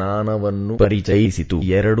ಆಧುನಿಕ ಜ್ಞಾನವನ್ನು ಪರಿಚಯಿಸಿತು.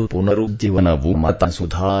 2 ಪುನರುಜ್ಜೀವನವು ಮತ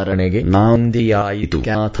ಸುಧಾರಣೆಗೆ ನಾಂದಿಯಾಯಿತು.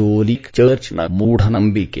 ಕ್ಯಾಥೋಲಿಕ್ ಚರ್ಚ್ನ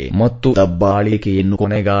ಮೂಢನಂಬಿಕೆ ಮತ್ತು ದಬ್ಬಾಳಿಕೆಯನ್ನು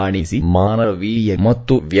ಕೊನೆಗಾಣಿಸಿ ಮಾನವೀಯ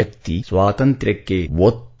ಮತ್ತು ವ್ಯಕ್ತಿ ಸ್ವಾತಂತ್ರ್ಯಕ್ಕೆ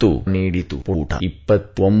ಒತ್ತು ನೀಡಿತು. ಪುಟ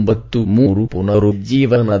 29. 3.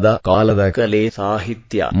 ಪುನರುಜ್ಜೀವನದ ಕಾಲದ ಕಲೆ,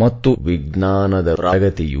 ಸಾಹಿತ್ಯ ಮತ್ತು ವಿಜ್ಞಾನದ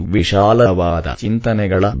ಪ್ರಗತಿಯು ವಿಶಾಲವಾದ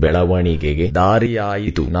ಚಿಂತನೆಗಳ ಬೆಳವಣಿಗೆಗೆ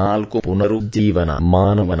ದಾರಿಯಾಯಿತು. 4. ಪುನರುಜ್ಜೀವನ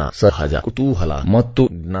ಮಾನವನ ಸಹಜ ಕುತೂಹಲ ಮತ್ತು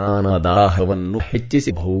ಜ್ಞಾನದಾಹವನ್ನು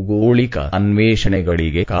ಹೆಚ್ಚಿಸಿ ಭೌಗೋಳಿಕ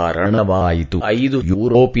ಅನ್ವೇಷಣೆಗಳಿಗೆ ಕಾರಣವಾಯಿತು. 5.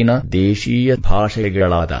 ಯುರೋಪಿನ ದೇಶೀಯ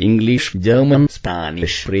ಭಾಷೆಗಳಾದ English, German,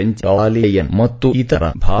 Spanish, French, Italian ಮತ್ತು ಇತರ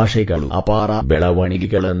ಭಾಷೆಗಳು ಅಪಾರ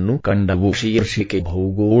ಬೆಳವಣಿಗೆಗಳನ್ನು ಕಂಡವು. ಶೀರ್ಷಿಕೆ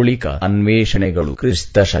ಭೌಗೋಳಿಕ ಅನ್ವೇಷಣೆಗಳು.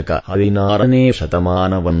 ಕ್ರಿಸ್ತಶಕ 16ನೇ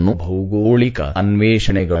ಶತಮಾನವನ್ನು ಭೌಗೋಳಿಕ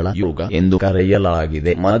ಅನ್ವೇಷಣೆಗಳ ಯುಗ ಎಂದು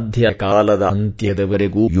ಕರೆಯಲಾಗಿದೆ. ಮಧ್ಯಕಾಲದ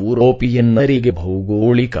ಅಂತ್ಯದವರೆಗೂ ಯುರೋಪಿಯನ್ನರಿಗೆ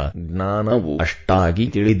ಭೌಗೋಳಿಕ ಜ್ಞಾನವು ಅಷ್ಟಾಗಿ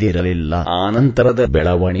ತಿಳಿದಿರಲಿಲ್ಲ. ಆನಂತರದ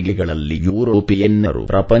ಬೆಳವಣಿಗೆಗಳಲ್ಲಿ ಯುರೋಪಿಯನ್ನರು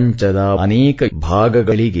ಪ್ರಪಂಚದ ಅನೇಕ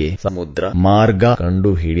ಭಾಗಗಳಿಗೆ ಸಮುದ್ರ ಮಾರ್ಗ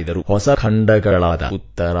ಕಂಡುಹಿಡಿದರು. ಹೊಸ ಖಂಡಗಳಾದ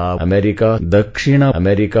ಉತ್ತರ ಅಮೆರಿಕ, ದಕ್ಷಿಣ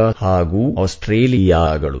ಅಮೆರಿಕ ಹಾಗೂ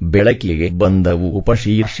ಆಸ್ಟ್ರೇಲಿಯಾಗಳು ಬೆಳಕಿಗೆ ಬಂದವು.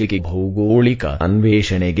 ಉಪಶೀರ್ಷಿಕೆ ಭೌಗೋಳಿಕ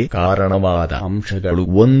ಅನ್ವೇಷಣೆಗೆ ಕಾರಣವಾದ ಅಂಶಗಳು.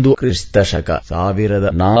 1. ಕ್ರಿಸ್ತಶಕ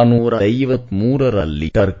 1453ರಲ್ಲಿ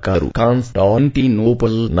ಟರ್ಕರು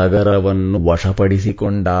ಕಾನ್ಸ್ಟಾಂಟಿನೋಪಲ್ ನಗರವನ್ನು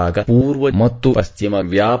ವಶಪಡಿಸಿಕೊಂಡಾಗ ಪೂರ್ವ ಮತ್ತು ಪಶ್ಚಿಮ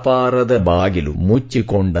ವ್ಯಾಪಾರದ ಬಾಗಿಲು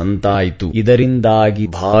ಮುಚ್ಚಿಕೊಂಡಂತಾಯಿತು. ಇದರಿಂದಾಗಿ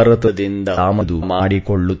ಭಾರತದಿಂದ ಆಮದು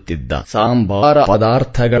ಮಾಡಿಕೊಳ್ಳುತ್ತಿದ್ದ ಸಾಂಬಾರ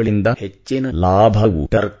ಪದಾರ್ಥಗಳಿಂದ ಹೆಚ್ಚಿನ ಲಾಭವು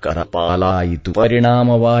ಟರ್ಕರ ಪಾಲಾಯಿತು.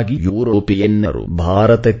 ಪರಿಣಾಮವಾಗಿ ಯುರೋಪಿಯನ್ನರು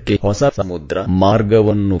ಭಾರತಕ್ಕೆ ಹೊಸ ಸಮುದ್ರ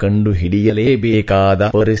ಮಾರ್ಗವನ್ನು ಕಂಡುಹಿಡಿಯಲೇಬೇಕಾದ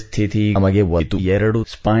ಪರಿಸ್ಥಿತಿ ನಮಗೆ ಒದಗಿತು. 2.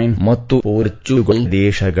 ಸ್ಪೇನ್ ಮತ್ತು ಪೋರ್ಚುಗಲ್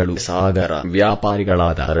ದೇಶಗಳು ಸಾಗರ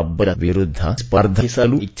ವ್ಯಾಪಾರಿಗಳಾದ ಅರಬ್ಬರ ವಿರುದ್ಧ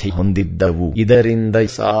ಸ್ಪರ್ಧಿಸಲು ಇಚ್ಛೆ ಹೊಂದಿದ್ದವು. ಇದರಿಂದ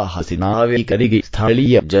ಸಾಹಸಿ ನಾವಿಕರಿಗೆ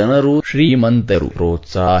ಸ್ಥಳೀಯ ಜನರು ಶ್ರೀಮಂತರು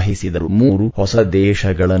ಪ್ರೋತ್ಸಾಹಿಸಿದರು. 3. ಹೊಸ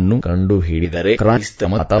ದೇಶಗಳನ್ನು ಕಂಡುಹಿಡಿದರೆ ಕ್ರೈಸ್ತ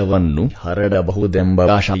ಮತವನ್ನು ಹರಡಬಹುದೆಂಬ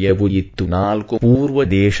ಆಶಯವೂ ಇತ್ತು. 4. ಪೂರ್ವ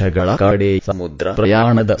ದೇಶಗಳ ಕಡೆ ಸಮುದ್ರ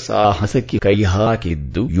ಪ್ರಯಾಣದ ಸಾಹಸಕ್ಕೆ ಕೈ ಹಾಕಿದ್ದ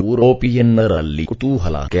ಮಾಡಿದ್ದು ಯುರೋಪಿಯನ್ನರಲ್ಲಿ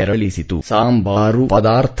ಕುತೂಹಲ ಕೆರಳಿಸಿತು. ಸಾಂಬಾರು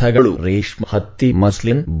ಪದಾರ್ಥಗಳು, ರೇಷ್ಮೆ, ಹತ್ತಿ,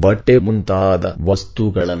 ಮಸ್ಲಿನ್, ಬಟ್ಟೆ ಮುಂತಾದ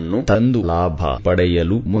ವಸ್ತುಗಳನ್ನು ತಂದು ಲಾಭ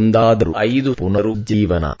ಪಡೆಯಲು ಮುಂದಾದರು. 5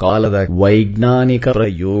 ಪುನರುಜ್ಜೀವನ ಕಾಲದ ವೈಜ್ಞಾನಿಕ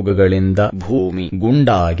ಪ್ರಯೋಗಗಳಿಂದ ಭೂಮಿ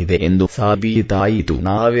ಗುಂಡಾಗಿದೆ ಎಂದು ಸಾಬೀತಾಯಿತು.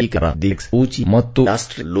 ನಾವಿಕರ ದಿಕ್ಸೂಚಿ ಮತ್ತು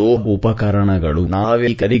ಲೋಹ ಉಪಕರಣಗಳು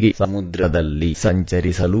ನಾವಿಕರಿಗೆ ಸಮುದ್ರದಲ್ಲಿ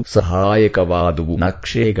ಸಂಚರಿಸಲು ಸಹಾಯಕವಾದುವು.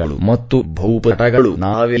 ನಕ್ಷೆಗಳು ಮತ್ತು ಭೂಪಟಗಳು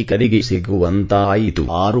ನಾವಿಕರಿಗೆ ಸಿಗುವಂತಾಯಿತು.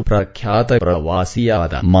 6 ಪ್ರಖ್ಯಾತ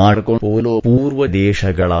ಪ್ರವಾಸಿಯಾದ ಮಾರ್ಕೊ ಪೋಲೋ ಪೂರ್ವ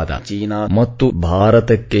ದೇಶಗಳಾದ ಚೀನಾ ಮತ್ತು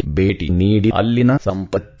ಭಾರತಕ್ಕೆ ಭೇಟಿ ನೀಡಿ ಅಲ್ಲಿನ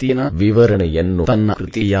ಸಂಪತ್ತಿನ ವಿವರಣೆಯನ್ನು ತನ್ನ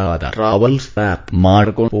ಕೃತಿಯಾದ ಟ್ರಾವೆಲ್ಸ್ ಮ್ಯಾಪ್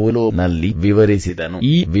ಮಾರ್ಕೊ ಪೋಲೋನಲ್ಲಿ ವಿವರಿಸಿದನು.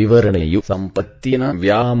 ಈ ವಿವರಣೆಯು ಸಂಪತ್ತಿನ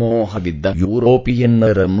ವ್ಯಾಮೋಹವಿದ್ದ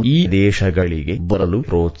ಯುರೋಪಿಯನ್ನರನ್ನು ಈ ದೇಶಗಳಿಗೆ ಬರಲು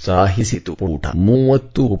ಪ್ರೋತ್ಸಾಹಿಸಿತು. ಪುಟ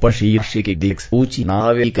 30 ಉಪಶೀರ್ಷಿಕೆ ದಿಕ್ಸೂಚಿ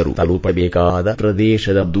ನಾವಿಕರು ತಲುಪಬೇಕಾದ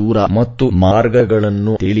ಪ್ರದೇಶದ ದೂರ ಮತ್ತು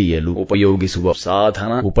ಮಾರ್ಗಗಳನ್ನು ತಿಳಿಯಲು ಉಪಯೋಗಿಸುವ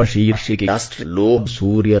ಸಾಧನ. ಉಪಶೀರ್ಷಿಕೆ ಲೋಹ,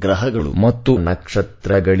 ಸೂರ್ಯ, ಗ್ರಹಗಳು ಮತ್ತು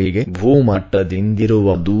ನಕ್ಷತ್ರಗಳಿಗೆ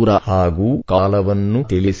ಭೂಮಟ್ಟದಿಂದಿರುವ ದೂರ ಹಾಗೂ ಕಾಲವನ್ನು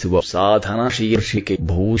ತಿಳಿಸುವ ಸಾಧನ. ಶೀರ್ಷಿಕೆ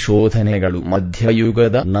ಭೂಶೋಧನೆಗಳು.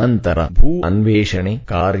 ಮಧ್ಯಯುಗದ ನಂತರ ಭೂ ಅನ್ವೇಷಣೆ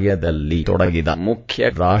ಕಾರ್ಯದಲ್ಲಿ ತೊಡಗಿದ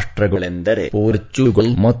ಮುಖ್ಯ ರಾಷ್ಟ್ರಗಳೆಂದರೆ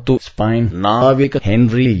ಪೋರ್ಚುಗಲ್ ಮತ್ತು ಸ್ಪೇನ್. ನಾವಿಕ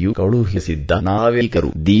ಹೆನ್ರಿಯು ಕಳುಹಿಸಿದ್ದ ನಾವಿಕರು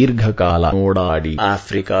ದೀರ್ಘಕಾಲ ಓಡಾಡಿ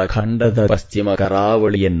ಆಫ್ರಿಕಾ ಖಂಡದ ಪಶ್ಚಿಮ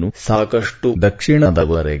ಕರಾವಳಿಯನ್ನು ಸಾಕಷ್ಟು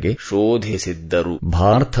ದಕ್ಷಿಣದವರೆಗೆ ಶೋಧಿಸಿದ್ದರು.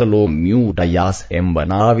 ಬಾರ್ಥಲೋಮ್ಯೂ ಡಯಾಸ್ ಎಂಬ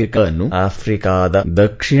ನಾವಿಕನು ಆಫ್ರಿಕಾದ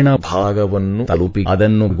ದಕ್ಷಿಣ ಭಾಗವನ್ನು ತಲುಪಿ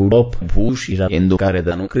ಅದನ್ನು ಗುಡೋಪ್ ಭೂಶಿರ ಎಂದು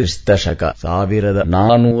ಕರೆದನು. ಕ್ರಿಸ್ತಶಕ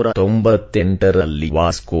 1498ರಲ್ಲಿ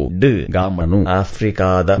ವಾಸ್ಕೋ ಡ ಗಾಮನು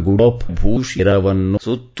ಆಫ್ರಿಕಾದ ಗುಡೋಪ್ ಭೂಶಿರವನ್ನು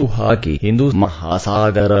ಸುತ್ತು ಹಾಕಿ ಹಿಂದೂ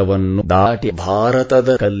ಮಹಾಸಾಗರವನ್ನು ದಾಟಿ ಭಾರತದ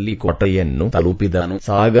ಕಲ್ಲಿಕೋಟೆಯನ್ನು ತಲುಪಿದನು.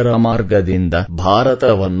 ಸಾಗರ ಮಾರ್ಗದಿಂದ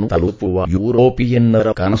ಭಾರತವನ್ನು ತಲುಪುವ ಯುರೋಪಿಯನ್ನರ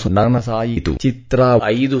ಕನಸು ನನಸಾಯಿತು. ಚಿತ್ರ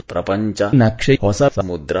 5 ಪ್ರಪಂಚ ನಕ್ಷೆ. ಹೊಸ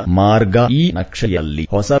ಸಮುದ್ರ ಮಾರ್ಗ. ಈ ನಕ್ಷೆಯಲ್ಲಿ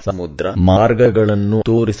ಹೊಸ ಸಮುದ್ರ ಮಾರ್ಗಗಳನ್ನು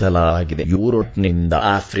ತೋರಿಸಲಾಗಿದೆ. ಯುರೋಪ್ನಿಂದ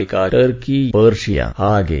ಆಫ್ರಿಕಾ, ಟರ್ಕಿ, ಪರ್ಷಿಯಾ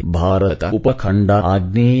ಹಾಗೆ ಭಾರತ ಉಪಖಂಡ,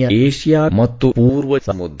 ಆಗ್ನೇಯ ಏಷ್ಯಾ ಮತ್ತು ಪೂರ್ವ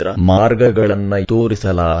ಸಮುದ್ರ ಮಾರ್ಗಗಳನ್ನು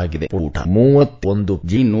ತೋರಿಸಲಾಗಿದೆ. ಪುಟ 31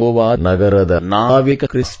 ಜಿನೋವಾ ನಗರದ ನಾವಿಕ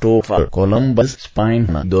ಕ್ರಿಸ್ಟೋಫರ್ ಕೊಲಂಬಸ್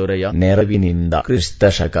ಸ್ಪೇನ್ನ ದೊರೆಯ ನೆರವಿನಿಂದ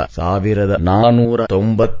ಕ್ರಿಸ್ತಶಕ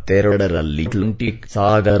 1492ರಲ್ಲಿ ಅಟ್ಲಾಂಟಿಕ್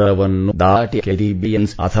ಸಾಗರವನ್ನು ದಾಟಿ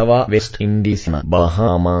ಕೆರಿಬಿಯನ್ಸ್ ಅಥವಾ ವೆಸ್ಟ್ ಇಂಡೀಸ್ನ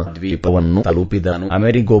ಬಹಾಮಾ ದ್ವೀಪವನ್ನು ತಲುಪಿದನು.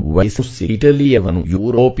 ಅಮೆರಿಗೋ ವೆಸುಸ್ಸಿ ಇಟಲಿಯವನು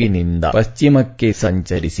ಯುರೋಪಿನಿಂದ ಪಶ್ಚಿಮಕ್ಕೆ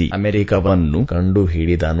ಸಂಚರಿಸಿ ಅಮೆರಿಕವನ್ನು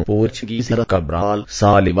ಕಂಡುಹಿಡಿದನು. ಪೋರ್ಚುಗೀಸರ ಕಬ್ರಾಲ್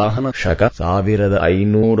ಸಾಲಿವಾಹನ ಶಕ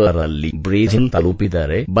 1500ರಲ್ಲಿ ಬ್ರೆಜಿಲ್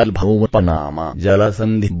ತಲುಪಿದರೆ ಬಲ್ಭೌಮಪನಾಮ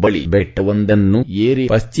ಜಲಸಂಧಿ ಬಳಿ ಬೆಟ್ಟವೊಂದನ್ನು ಏರಿ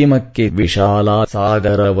ಪಶ್ಚಿಮಕ್ಕೆ ವಿಶಾಲ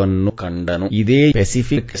ಸಾಗರವನ್ನು ಕಂಡನು. ಇದೇ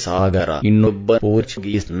ಪೆಸಿಫಿಕ್ ಸಾಗರ. ಇನ್ನೊಬ್ಬ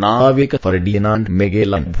ಪೋರ್ಚುಗೀಸ್ ನಾವಿಕ ಫರ್ಡಿನಾಂಡ್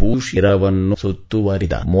ಮೆಗೆಲನ್ ಭೂಶಿರವನ್ನು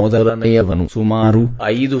ಸುತ್ತುವರಿದ ಮೊದಲನೆಯವನು. ಸುಮಾರು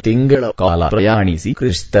 5 ತಿಂಗಳ ಕಾಲ ಪ್ರಯಾಣಿಸಿ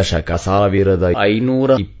ಕ್ರಿಸ್ತಶಕ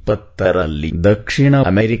 1520ರಲ್ಲಿ ದಕ್ಷಿಣ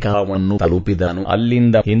ಅಮೆರಿಕಾವನ್ನು ತಲುಪಿದನು.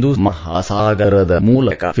 ಅಲ್ಲಿಂದ ಹಿಂದೂ ಮಹಾಸಾಗರದ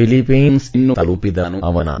ಮೂಲಕ ಫಿಲಿಪೈನ್ಸ್ ಇನ್ನು ತಲುಪಿದನು.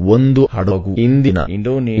 ಅವನ ಒಂದು ಹಡಗು ಇಂದಿನ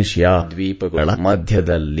ಇಂಡೋನೇಷ್ಯಾ ದ್ವೀಪಗಳ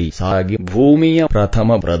ಮಧ್ಯದಲ್ಲಿ ಸಾಗಿ ಭೂಮಿಯ ಪ್ರಥಮ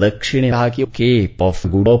ಪ್ರದಕ್ಷಿಣೆ ಹಾಕಿ ಕೇಪ್ ಆಫ್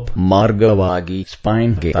ಗುಡೋಪ್ ಮಾರ್ಗವಾಗಿ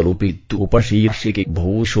ಸ್ಪೇನ್ಗೆ ತಲುಪಿತ್ತು. ಉಪಶೀರ್ಷಿಕೆ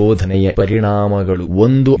ಭೂಶೋಧನೆಯ ಪರಿಣಾಮಗಳು.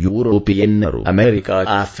 1 ಯುರೋಪಿಯನ್ನರು ಅಮೆರಿಕ,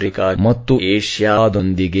 ಆಫ್ರಿಕಾ ಮತ್ತು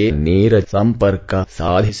ಏಷ್ಯಾದೊಂದಿಗೆ ನೇರ ಸಂಪರ್ಕ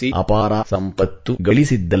ಸಾಧಿಸಿ ಅಪಾರ ಸಂಪತ್ತು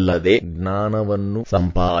ಗಳಿಸಿದ್ದಲ್ಲದೆ ಜ್ಞಾನವನ್ನು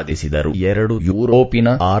ಸಂಪಾದಿಸಿದರು. 2 ಯುರೋಪಿನ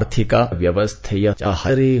ಆರ್ಥಿಕ ವ್ಯವಸ್ಥೆಯ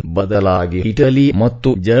ಚಹರೆ ಬದಲಾಗಿ ಇಟಲಿ ಮತ್ತು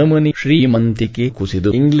ಜರ್ಮನಿ ಶ್ರೀಮಂತಿಕೆ ಕುಸಿದು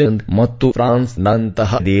ಇಂಗ್ಲೆಂಡ್ ಮತ್ತು ಫ್ರಾನ್ಸ್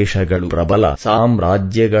ನಂತಹ ದೇಶಗಳು ಪ್ರಬಲ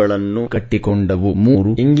ಸಾಮ್ರಾಜ್ಯಗಳನ್ನು ಕಟ್ಟಿಕೊಂಡವು.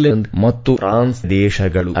 3 ಇಂಗ್ಲೆಂಡ್ ಮತ್ತು ಫ್ರಾನ್ಸ್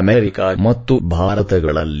ದೇಶಗಳು ಅಮೆರಿಕ ಮತ್ತು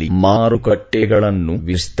ಭಾರತಗಳಲ್ಲಿ ಮಾರುಕಟ್ಟೆಗಳನ್ನು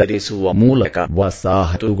ವಿಸ್ತರಿಸುವ ಮೂಲಕ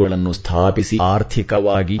ವಸಾಹತುಗಳನ್ನು ಸ್ಥಾಪಿಸಿ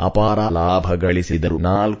ಆರ್ಥಿಕವಾಗಿ ಅಪಾರ ಲಾಭ ಗಳಿಸಿದರು.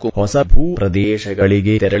 4 ಹೊಸ ಭೂ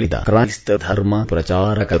ಪ್ರದೇಶಗಳಿಗೆ ತೆರಳಿದ ಕ್ರೈಸ್ತ ಧರ್ಮ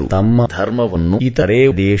ಪ್ರಚಾರಕರು ತಮ್ಮ ಧರ್ಮವನ್ನು ಇತರೆ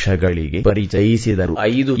ದೇಶಗಳಿಗೆ ಪರಿಚಯಿಸಿದರು.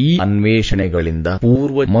 5 ಈ ಅನ್ವೇಷಣೆಗಳಿಂದ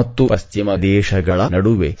ಪೂರ್ವ ಮತ್ತು ಪಶ್ಚಿಮ ದೇಶಗಳ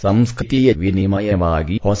ನಡುವೆ ಸಂಸ್ಕೃತಿಯ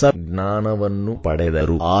ವಿನಿಮಯವಾಗಿ ಹೊಸ ಜ್ಞಾನವನ್ನು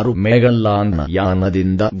ಪಡೆದರು. 6 ಮೆಗಲ್ಲಾನ್ನ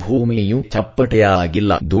ಯಾನದಿಂದ ಭೂಮಿಯು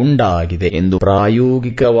ಚಪ್ಪಟೆಯಾಗಿಲ್ಲ, ದುಂಡಾಗಿದೆ ಎಂದು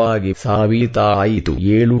ಪ್ರಾಯೋಗಿಕವಾಗಿ ಸಾಬೀತಾಯಿತು.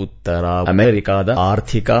 7 ಉತ್ತರ ಅಮೆರಿಕಾದ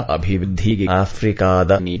ಆರ್ಥಿಕ ಅಭಿವೃದ್ಧಿಗೆ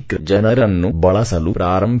ಆಫ್ರಿಕಾದ ನೀಗ್ರ ಜನರನ್ನು ಬಳಸಲು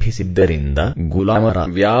ಪ್ರಾರಂಭಿಸಿದ್ದರಿಂದ ಗುಲಾಮರ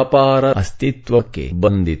ವ್ಯಾಪಾರ ಅಸ್ತಿತ್ವಕ್ಕೆ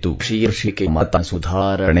ಬಂದಿತು. ಶೀರ್ಷಿಕೆ ಮತ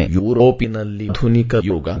ಸುಧಾರಣೆ. ಯುರೋಪಿನಲ್ಲಿ ಆಧುನಿಕ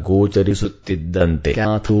ಯುಗ ಗೋಚರಿಸುತ್ತಿದ್ದಂತೆ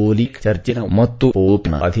ಕ್ಯಾಥೋಲಿಕ್ ಚರ್ಚಿನ ಮತ್ತು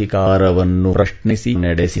ಪೋಪ್ನ ಅಧಿಕಾರವನ್ನು ಪ್ರಶ್ನಿಸಿ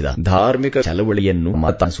ನಡೆಸಿದ ಧಾರ್ಮಿಕ ಚಳವಳಿಯನ್ನು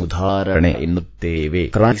ಮತ ಸುಧಾರಣೆ ಎನ್ನುತ್ತೇವೆ.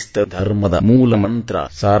 ಕ್ರೈಸ್ತ ಧರ್ಮದ ಮೂಲ ಮಂತ್ರ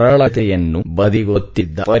ಸರಳತೆಯನ್ನು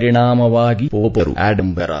ಬದಿಗೊತ್ತಿದ್ದ ಪರಿಣಾಮವಾಗಿ ಪೋಪರು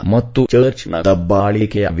ಆಡಂಬರ ಮತ್ತು ಚರ್ಚ್ನ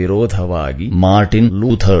ದಬ್ಬಾಳಿಕೆಯ ವಿರೋಧವಾಗಿ ಮಾರ್ಟಿನ್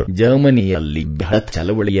ಲೂಥರ್ ಜರ್ಮನಿಯಲ್ಲಿ ಬೃಹತ್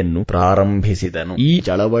ಚಳವಳಿಯನ್ನು ಪ್ರಾರಂಭಿಸಿದನು. ಈ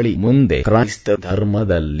ಚಳವಳಿ ಮುಂದೆ ಕ್ರೈಸ್ತ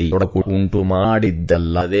ಧರ್ಮದಲ್ಲಿ ತೊಡಕು ಉಂಟು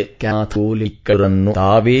ಮಾಡಿದ್ದಲ್ಲದೆ ಕ್ಯಾಥೋಲಿಕ್ಕರನ್ನು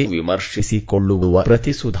ತಾವೇ ವಿಮರ್ಶಿಸಿಕೊಳ್ಳುವ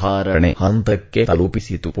ಪ್ರತಿ ಸುಧಾರಣೆ ಹಂತಕ್ಕೆ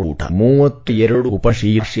ತಲುಪಿಸಿತು. ಪುಟ 32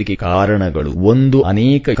 ಉಪಶೀರ್ಷಿಕೆ ಕಾರಣಗಳು. 1.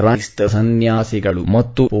 ಅನೇಕ ಕ್ರೈಸ್ತ ಸನ್ಯಾಸಿಗಳು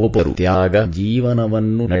ಮತ್ತು ಪೋಪರು ತ್ಯಾಗ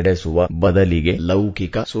ಜೀವನವನ್ನು ನಡೆಸುವ ಬದಲಿಗೆ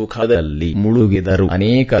ಲೌಕಿಕ ಸುಖದಲ್ಲಿ ಮುಳುಗಿದರು.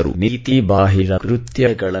 ಅನೇಕರು ನೀತಿಬಾಹಿರ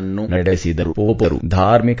ಕೃತ್ಯಗಳನ್ನು ನಡೆಸಿದರು. ಪೋಪರು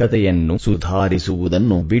ಧಾರ್ಮಿಕತೆಯನ್ನು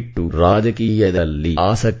ಸುಧಾರಿಸುವುದನ್ನು ಬಿಟ್ಟು ರಾಜಕೀಯದಲ್ಲಿ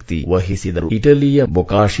ಆಸಕ್ತಿ ವಹಿಸಿದರು. ಇಟಲಿಯ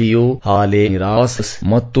ಬೊಕಾಶಿಯೋ, ಹಾಲೆ ನಿರಾಸಸ್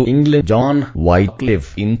ಮತ್ತು ಇಂಗ್ಲೆಂಡ್ ಜಾನ್ ವೈಕ್ಲಿಫ್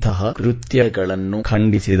ಇಂತಹ ಕೃತ್ಯಗಳನ್ನು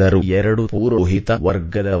ಖಂಡಿಸಿದರು. 2. ಪುರೋಹಿತ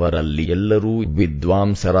ವರ್ಗದವರಲ್ಲಿ ಎಲ್ಲರೂ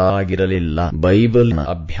ವಿದ್ವಾಂಸರಾಗಿರಲಿಲ್ಲ. ಬೈಬಲ್ನ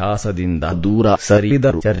ಅಭ್ಯಾಸದಿಂದ ದೂರ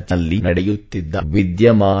ಸರಿದರು. ಚರ್ಚ್ನಲ್ಲಿ ನಡೆಯುತ್ತಿದ್ದ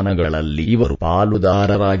ವಿದ್ಯಮಾನಗಳಲ್ಲಿ ಇವರು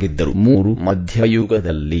ಪಾಲುದಾರರಾಗಿದ್ದರು. 3.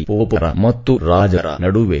 ಮಧ್ಯಯುಗದಲ್ಲಿ ಪೋಪರ ಮತ್ತು ರಾಜರ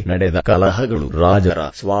ನಡುವೆ ನಡೆದ ಕಲಹಗಳು ರಾಜರ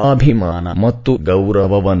ಸ್ವಾಭಿಮಾನ ಮತ್ತು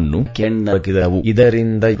ಗೌರವವನ್ನು ಕೆಣಕಿದವು.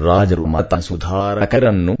 ಇದರಿಂದ ರಾಜರು ಮತ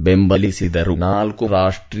ಸುಧಾರಕರನ್ನು ಬೆಂಬಲಿಸಿದರು. 4.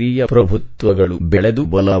 ರಾಷ್ಟ್ರೀಯ ಪ್ರಭುತ್ವಗಳು ಬೆಳೆದು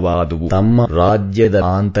ಬಲವಾದುವು. ತಮ್ಮ ರಾಜ್ಯದ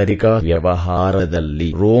ಆಂತರಿಕ ವ್ಯವಹಾರದಲ್ಲಿ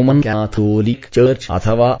ರೋಮನ್ ಕ್ಯಾಥೋಲಿಕ್ ಚರ್ಚ್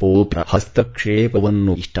ಅಥವಾ ಪೋಪ್ರ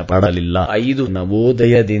ಹಸ್ತಕ್ಷೇಪವನ್ನು ಇಷ್ಟಪಡಲಿಲ್ಲ. 5.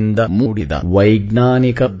 ನವೋದಯದಿಂದ ಮೂಡಿದ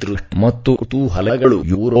ವೈಜ್ಞಾನಿಕ ದೃಷ್ಟಿ ಮತ್ತು ಕುತೂಹಲಗಳು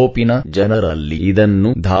ಯುರೋಪಿನ ಜನರಲ್ಲಿ ಇದನ್ನು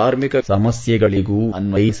ಧಾರ್ಮಿಕ ಸಮಸ್ಯೆಗಳಿಗೂ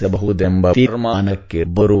ಅನ್ವಯಿಸಬಹುದೆಂಬ ತೀರ್ಮಾನಕ್ಕೆ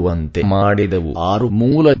ಬರುವಂತೆ ಮಾಡಿದವು. 6.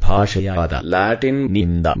 ಮೂಲ ಭಾಷೆಯಾದ ಲ್ಯಾಟಿನ್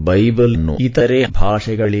ನಿಂದ ಬೈಬಲ್ನ್ನು ಇತರೆ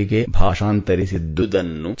ಭಾಷೆಗಳಿಗೆ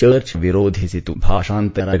ಭಾಷಾಂತರಿಸಿದ್ದುದನ್ನು ಚರ್ಚ್ ವಿರೋಧಿಸಿತು.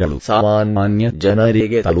 ಭಾಷಾಂತರಗಳು ಸಾಮಾನ್ಯ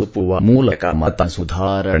ಜನರಿಗೆ ತಲುಪುವ ಮೂಲಕ ಮತ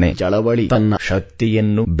ಸುಧಾರಣೆ ಚಳವಳಿ ತನ್ನ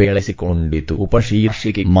ಶಕ್ತಿಯನ್ನು ಬೆಳೆಸಿಕೊಂಡಿತು.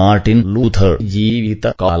 ಉಪಶೀರ್ಷಿಕೆ ಮಾರ್ಟಿನ್ ಲೂಥರ್ ಜೀವಿತ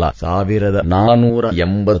ಕಾಲ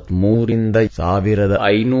 1483 ರಿಂದ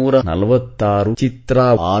 1546. ಚಿತ್ರ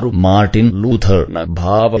 6. ಮಾರ್ಟಿನ್ ಲೂಥರ್ ನ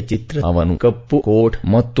ಭಾವಚಿತ್ರ. ಅವನು ಕಪ್ಪು ಕೋಟ್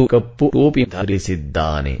ಮತ್ತು ಕಪ್ಪು ಟೋಪಿ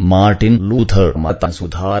ಧರಿಸಿದ್ದಾನೆ. ಮಾರ್ಟಿನ್ ಲೂಥರ್ ಮತ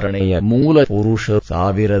ಸುಧಾರಣೆಯ ಮೂಲ ಪುರುಷ.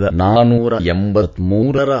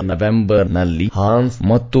 1483 ನವೆಂಬರ್ನಲ್ಲಿ ಹಾನ್ಸ್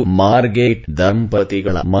ಮತ್ತು ಮಾರ್ಗೇಟ್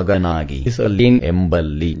ದಂಪತಿಗಳ ಮಗನಾಗಿ ಇಸಲಿನ್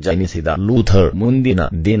ಎಂಬಲ್ಲಿ ಜನಿಸಿದ ಲೂಥರ್ ಮುಂದಿನ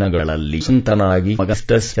ದಿನಗಳಲ್ಲಿ ಸಂತನಾಗಿ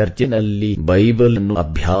ಅಗಸ್ಟಸ್ ಚರ್ಚಿನಲ್ಲಿ ಬೈಬಲ್ ಅನ್ನು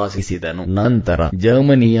ಅಭ್ಯಾಸಿಸಿದನು. ನಂತರ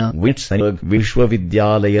ಜರ್ಮನಿಯ ವಿಟ್ಸ್ಬರ್ಗ್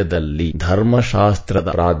ವಿಶ್ವವಿದ್ಯಾಲಯದಲ್ಲಿ ಧರ್ಮಶಾಸ್ತ್ರದ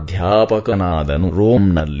ಪ್ರಾಧ್ಯಾಪಕನಾದನು.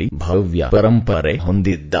 ರೋಮ್ನಲ್ಲಿ ಭವ್ಯ ಪರಂಪರೆ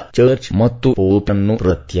ಹೊಂದಿದ್ದ ಚರ್ಚ್ ಮತ್ತು ಪೋಪನ್ನು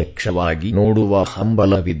ಪ್ರತ್ಯಕ್ಷವಾಗಿ ನೋಡುವ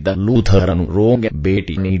ಹಂಬಲವಿದ್ದ ಲೂಥರನು ರೋಮ್ಗೆ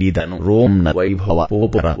ಭೇಟಿ ನೀಡಿದನು. ರೋಮ್ನ ವೈಭವ,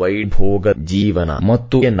 ಪೋಪರ ವೈಭೋಗ ಜೀವನ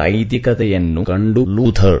ಮತ್ತು ನೈತಿಕತೆಯನ್ನು ಕಂಡು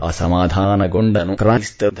ಲೂಥರ್ ಅಸಮಾಧಾನಗೊಂಡನು.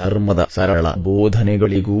 ಕ್ರೈಸ್ತ ಧರ್ಮದ ಸರಳ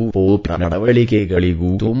ಬೋಧನೆಗಳಿಗೂ ಪೋಪ್ರ ನಡವಳಿಕೆಗಳಿಗೂ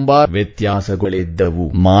ತುಂಬಾ ವ್ಯತ್ಯಾಸಗಳಿದ್ದವು.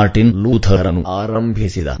 ಮಾರ್ಟಿನ್ ಲೂಥರನು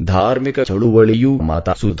ಆರಂಭಿಸಿದ ಧಾರ್ಮಿಕ ಚಳುವಳಿಯು ಮತ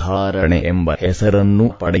ಸುಧಾರಣೆ ಎಂಬ ಹೆಸರನ್ನು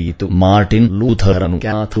ಪಡೆಯಿತು. Martin ಲೂಥರನು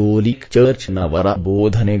Catholic church ನವರ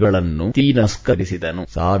ಬೋಧನೆಗಳನ್ನು ತಿರಸ್ಕರಿಸಿದನು.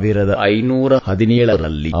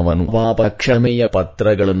 1517ರಲ್ಲಿ ಅವನು ಪಾಪಕ್ಷಮೆಯ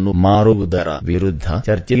ಪತ್ರಗಳನ್ನು ಮಾರುವುದರ ವಿರುದ್ಧ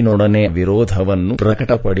ಚರ್ಚಿನೊಡನೆ ವಿರೋಧವನ್ನು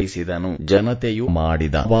ಪ್ರಕಟಪಡಿಸಿದನು. ಜನತೆಯು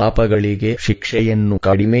ಮಾಡಿದ ಪಾಪಗಳಿಗೆ ಶಿಕ್ಷೆಯನ್ನು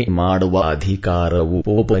ಕಡಿಮೆ ಮಾಡುವ ಅಧಿಕಾರವು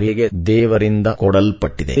ಪೋಪರಿಗೆ ದೇವರಿಂದ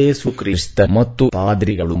ಕೊಡಲ್ಪಟ್ಟಿದೆ. ಯೇಸು ಕ್ರಿಸ್ತ ಮತ್ತು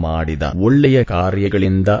ಪಾದ್ರಿಗಳು ಮಾಡಿದ ಒಳ್ಳೆಯ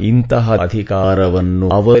ಕಾರ್ಯಗಳಿಂದ ಇಂತಹ ಅಧಿಕಾರವನ್ನು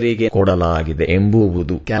ಅವರಿಗೆ ಕೊಡಲಾಗಿದೆ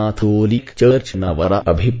ಎಂಬುವುದು ಕ್ಯಾಥೋಲಿಕ್ ಚರ್ಚ್ ನವರ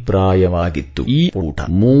ಅಭಿಪ್ರಾಯವಾಗಿತ್ತು. ಈ ಪುಟ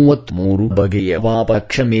 33 ಬಗೆಯ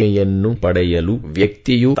ಪಾಪಕ್ಷಮೆಯನ್ನು ಪಡೆಯಲು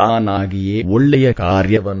ವ್ಯಕ್ತಿಯು ತಾನಾಗಿಯೇ ಒಳ್ಳೆಯ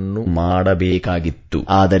ಕಾರ್ಯವನ್ನು ಮಾಡಬೇಕಾಗಿತ್ತು.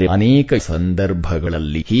 ಆದರೆ ಅನೇಕ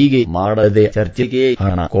ಸಂದರ್ಭಗಳಲ್ಲಿ ಹೀಗೆ ಮಾಡದೆ ಚರ್ಚಿಗೆ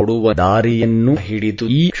ಹಣ ಕೊಡುವ ದಾರಿಯನ್ನು ಹಿಡಿದು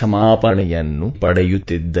ಈ ಕ್ಷಮಾಪಣೆಯನ್ನು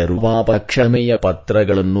ಪಡೆಯುತ್ತಿದ್ದರು. ಪಾಪಕ್ಷಮೆಯ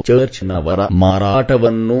ಪತ್ರಗಳನ್ನು ಚರ್ಚ್ ನವರ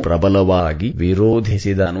ಮಾರಾಟವನ್ನು ಪ್ರಬಲವಾಗಿ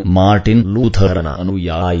ವಿರೋಧಿಸಿದನು. ಮಾರ್ಟಿನ್ ಲೂಥರನ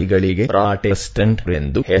ಅನುಯಾಯಿಗಳಿಗೆ ಪ್ರಾಟೆಸ್ಟೆಂಟ್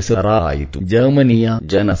ಎಂದು ಹೆಸರಾಯಿತು. ಜರ್ಮನಿಯ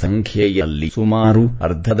ಜನಸಂಖ್ಯೆಯಲ್ಲಿ ಸುಮಾರು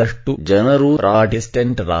ಅರ್ಧದಷ್ಟು ಜನರು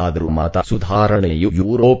ಪ್ರಾಟೆಸ್ಟೆಂಟ್ ರಾದರು. ಮತ ಸುಧಾರಣೆಯು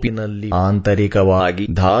ಯುರೋಪಿನಲ್ಲಿ ಆಂತರಿಕವಾಗಿ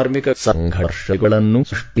ಧಾರ್ಮಿಕ ಸಂಘರ್ಷಗಳನ್ನು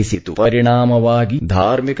ಸೃಷ್ಟಿಸಿತು. ಪರಿಣಾಮವಾಗಿ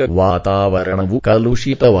ಧಾರ್ಮಿಕ ವಾತಾವರಣವು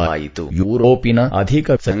ಕಲುಷಿತವಾಯಿತು. ಯುರೋಪಿನ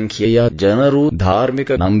ಅಧಿಕ ಸಂಖ್ಯೆಯ ಜನರು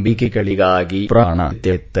ಧಾರ್ಮಿಕ ನಂಬಿಕೆಗಳಿಗಾಗಿ ಪ್ರಾಣ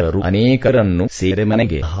ತೆತ್ತರು. ಅನೇಕರನ್ನು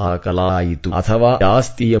ಸೆರೆಮನೆಗೆ ಹಾಕಲಾಯಿತು ಅಥವಾ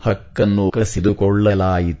ಆಸ್ತಿಯ ಹಕ್ಕನ್ನು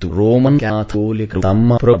ಕಸಿದುಕೊಳ್ಳಲಾಯಿತು. ರೋಮನ್ ಕ್ಯಾಥೋಲಿಕರು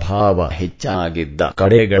ತಮ್ಮ ಪ್ರಭಾವ ಹೆಚ್ಚಾಗಿದ್ದ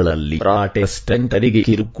ಕಡೆಗಳಲ್ಲಿ ಪ್ರಾಟೆಸ್ಟೆಂಟರಿಗೆ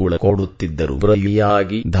ಕಿರುಕುಳ ಕೊಡುತ್ತಿದ್ದರು.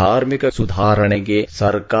 ಬದಲಿಯಾಗಿ ಧಾರ್ಮಿಕ ಸುಧಾರಣೆಗೆ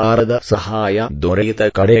ಸರ್ಕಾರದ ಸಹಾಯ ದೊರೆತ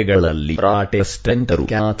ಕಡೆಗಳಲ್ಲಿ ಪ್ರಾಟೆಸ್ಟೆಂಟರು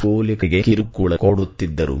ಕ್ಯಾಥೋಲಿಕ್ಗೆ ಕಿರುಕುಳ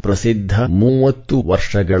ಕೊಡುತ್ತಿದ್ದರು. ಪ್ರಸಿದ್ಧ 30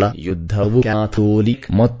 ವರ್ಷಗಳ ಯುದ್ಧವು ಕ್ಯಾಥೋಲಿಕ್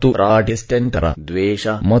ಮತ್ತು ಪ್ರಾಟೆಸ್ಟೆಂಟರ ದ್ವೇಷ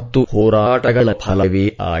ಮತ್ತು ಹೋರಾಟಗಳ ಫಲವೇ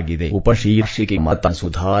ಆಗಿದೆ. ಉಪಶೀರ್ಷಿಕೆ ಮತ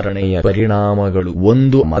ಸುಧಾರಣೆಯ ಪರಿಣಾಮಗಳು.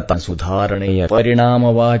 ಒಂದು, ಮತ ಸುಧಾರಣೆಯ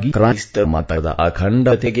ಪರಿಣಾಮವಾಗಿ ಕ್ರೈಸ್ತ ಮತದ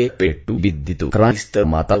ಅಖಂಡತೆಗೆ ಪೆಟ್ಟು ಬಿದ್ದಿತು. ಕ್ರೈಸ್ತ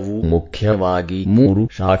ಮತವು ಮುಖ್ಯವಾಗಿ 3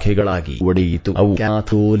 ಶಾಖೆಗಳಾಗಿ ಒಡೆಯಿತು. ಅವು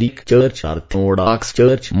ಕ್ಯಾಥೋಲಿಕ್ ಚರ್ಚ್, ಆರ್ಥೋಡಾಕ್ಸ್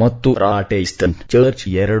ಚರ್ಚ್ ಮತ್ತು ಪ್ರಾಟೆಸ್ಟೆಂಟ್ ಚರ್ಚ್.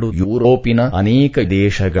 2, ಯುರೋಪಿನ ಅನೇಕ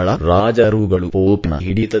ದೇಶಗಳ ರಾಜರುಗಳು ಪೋಪ್ನ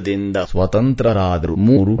ಹಿಡಿತದಿಂದ ಸ್ವತಂತ್ರರಾದರು.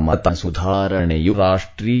 3, ಮತ ಸುಧಾರಣೆಯು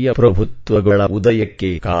ರಾಷ್ಟ್ರೀಯ ಪ್ರಭುತ್ವಗಳ ಉದಯಕ್ಕೆ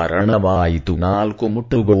ಕಾರಣವಾಯಿತು. 4,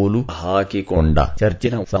 ಮುಟ್ಟುಗೋಲು ಹಾಕಿಕೊಂಡ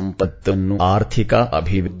ಚರ್ಚಿನ ಸಂಪತ್ತನ್ನು ಆರ್ಥಿಕ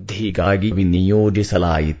ಅಭಿವೃದ್ಧಿಗಾಗಿ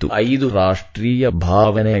ವಿನಿಯೋಗಿಸಲಾಯಿತು. 5, ರಾಷ್ಟ್ರೀಯ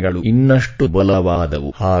ಭಾವನೆಗಳು ಇನ್ನಷ್ಟು ಬಲವಾದವು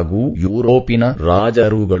ಹಾಗೂ ಯುರೋಪಿನ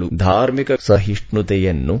ರಾಜರುಗಳು ಧಾರ್ಮಿಕ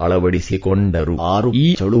ಸಹಿಷ್ಣುತೆಯನ್ನು ಅಳವಡಿಸಿಕೊಂಡರು. 6, ಈ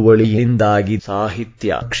ಚಳುವಳಿಯಿಂದಾಗಿ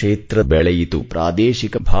ಸಾಹಿತ್ಯ ಕ್ಷೇತ್ರ ಬೆಳೆಯಿತು.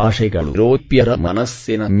 ಪ್ರಾದೇಶಿಕ ಭಾಷೆಗಳು ಯುರೋಪ್ಯರ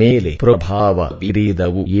ಮನಸ್ಸಿನ ಮೇಲೆ ಪ್ರಭಾವ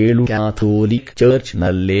ಬೀರಿದವು. 7, ಕ್ಯಾಥೋಲಿಕ್ ಚರ್ಚ್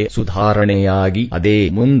ನಲ್ಲೇ ಸುಧಾರಣೆಯಾಗಿ ಅದೇ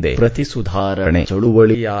ಮುಂದೆ ಪ್ರತಿ ಸುಧಾರಣೆ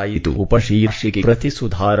ಚಳುವಳಿಯಾಯಿತು. ಉಪಶೀರ್ಷಿಕೆ ಪ್ರತಿ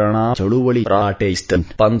ಸುಧಾರಣಾ ಚಳುವಳಿ.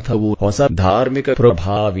 ಪ್ರಾಟೆಸ್ಟೆಂಟ್ ಪಂಥವು ಹೊಸ ಧಾರ್ಮಿಕ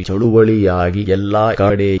ಪ್ರಭಾವಿ ಚಳುವಳಿಯಾಗಿ ಎಲ್ಲಾ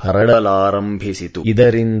ಕಡೆ ಹರಡಲಾರಂಭಿಸಿತು.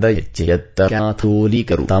 ಇದರಿಂದ ಎಚ್ಚೆತ್ತ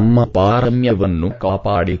ಕ್ಯಾಥೋಲಿಕರು ತಮ್ಮ ಪಾರಮ್ಯವನ್ನು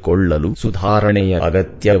ಕಾಪಾಡಿಕೊಳ್ಳಲು ಸುಧಾರಣೆಯ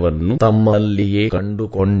ಅಗತ್ಯವನ್ನು ತಮ್ಮಲ್ಲಿಯೇ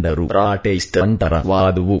ಕಂಡುಕೊಂಡರು. ಪ್ರಾಟೆಸ್ಟೆಂಟರ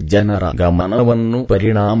ವಾದವು ಜನರ ಗಮನವನ್ನು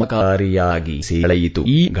ಪರಿಣಾಮಕಾರಿಯಾಗಿ ಸೆಳೆಯಿತು.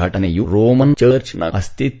 ಈ ಘಟನೆಯು ರೋಮನ್ ಚರ್ಚ್ನ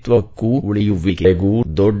ಅಸ್ತಿತ್ವಕ್ಕೂ ಉಳಿಯುವಿಕೆಗೂ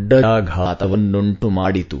ದೊಡ್ಡ ಆಘಾತವನ್ನುಂಟು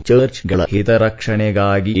ಮಾಡಿತು. ಚರ್ಚ್ಗಳ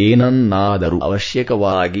ಹಿತರಕ್ಷಣೆಗಾಗಿ ಏನನ್ನಾದರೂ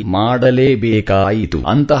ಅವಶ್ಯಕವಾಗಿ ಮಾಡಲೇಬೇಕಾಯಿತು.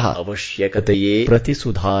 ಅಂತಹ ಅವಶ್ಯಕತೆಯೇ ಪ್ರತಿ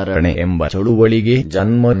ಸುಧಾರಣೆ ಎಂಬ ಚಳುವಳಿಗೆ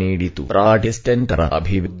ಜನ್ಮ ನೀಡಿತು. ಪ್ರಾಟೆಸ್ಟೆಂಟರ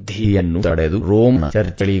ಅಭಿವೃದ್ಧಿಯನ್ನು ತಡೆದು ರೋಮ್ನ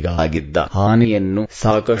ಚರ್ಚ್ಗಳಿಗಾಗಿದ್ದ ಹಾನಿಯನ್ನು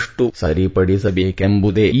ಸಾಕಷ್ಟು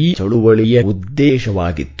ಸರಿಪಡಿಸಬೇಕೆಂಬುದೇ ಈ ಚಳುವಳಿಯ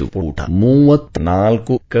ಉದ್ದೇಶವಾಗಿತ್ತು. ಪುಟ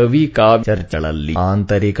 34 ಕವಿ ಕಾವ್ಯ ಚರ್ಚ್ಗಳಲ್ಲಿ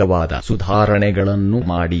ಆಂತರಿಕವಾದ ಸುಧಾರಣೆಗಳನ್ನು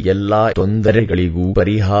ಮಾಡಿ ಎಲ್ಲಾ ತೊಂದರೆಗಳಿಗೂ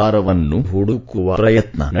ಪರಿಹಾರವನ್ನು ಹುಡುಕುವ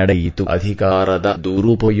ಪ್ರಯತ್ನ ನಡೆಯಿತು. ಅಧಿಕಾರದ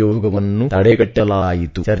ದುರುಪಯೋಗವನ್ನು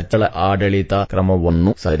ತಡೆಗಟ್ಟಲಾಯಿತು. ಚರ್ಚ್ಗಳ ಆಡಳಿತ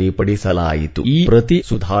ಕ್ರಮವನ್ನು ಸರಿಪಡಿಸಲಾಯಿತು. ಈ ಪ್ರತಿ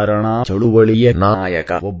ಸುಧಾರಣಾ ಚಳುವಳಿಯ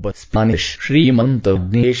ನಾಯಕ ಒಬ್ಬ ಸ್ಪಾನಿಷ್ ಶ್ರೀಮಂತ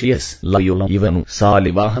ಇಗ್ನೇಷಿಯಸ್ ಲಯೋಲ. ಇವನು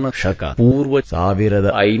ಸಾಲಿವಾಹನ ಶಕ ಪೂರ್ವ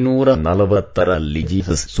 1540ರಲ್ಲಿ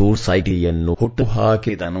ಜೀಸಸ್ ಸೊಸೈಟಿಯನ್ನು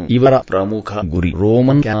ಹುಟ್ಟುಹಾಕಿದನು. ಇವರ ಪ್ರಮುಖ ಗುರಿ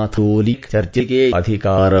ರೋಮನ್ ಕ್ಯಾಥೋಲಿಕ್ ಚರ್ಚಿಗೆ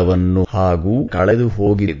ಅಧಿಕಾರವನ್ನು ಹಾಗೂ ಕಳೆದು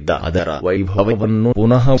ಹೋಗಿದ್ದ ಅದರ ವೈಭವವನ್ನು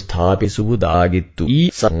ಪುನಃ ಸ್ಥಾಪಿಸುವುದಾಗಿತ್ತು. ಈ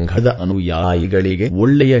ಸಂಘದ ಅನುಯಾಯಿಗಳಿಗೆ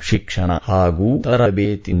ಒಳ್ಳೆಯ ಶಿಕ್ಷಣ ಹಾಗೂ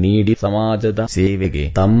ತರಬೇತಿ ನೀಡಿ ಸಮಾಜದ ಸೇವೆಗೆ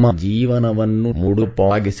ತಮ್ಮ ಜೀವನವನ್ನು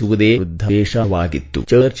ಮುಡುಪಾಗಿಸುವುದೇ ಉದ್ದೇಶವಾಗಿತ್ತು.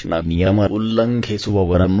 ಚರ್ಚ್ನ ನಿಯಮ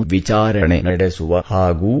ಉಲ್ಲಂಘಿಸುವವರನ್ನು ವಿಚಾರಣೆ ನಡೆಸುವ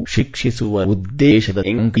ಹಾಗೂ ಶಿಕ್ಷಿಸುವ ಉದ್ದೇಶದ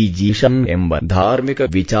ಇಂಕ್ವಿಜಿಷನ್ ಎಂಬ ಧಾರ್ಮಿಕ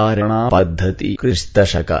ವಿಚಾರಣಾ ಪದ್ಧತಿ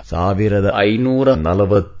ಕ್ರಿಸ್ತಶಕ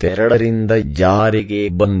 1542ರಿಂದ ಜಾರಿಗೆ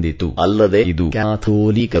ಬಂದಿತು. ಅಲ್ಲದೆ ಇದು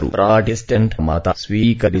ಕ್ಯಾಥೋಲಿಕರು ಪ್ರಾಟೆಸ್ಟೆಂಟ್ ಮತ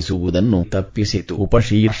ಸ್ವೀಕರಿಸುವುದನ್ನು ತಪ್ಪಿಸಿತು.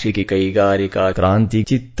 ಉಪಶೀರ್ಷಿಕೆ ಕೈಗಾರಿಕಾ ಕ್ರಾಂತಿ.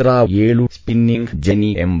 ಚಿತ್ರ 7 ಸ್ಪಿನ್ನಿಂಗ್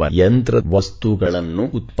ಜೆನಿ ಎಂಬ ಯಂತ್ರ ವಸ್ತುಗಳನ್ನು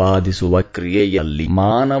ಉತ್ಪಾದಿಸುವ ಕ್ರಿಯೆಯಲ್ಲಿ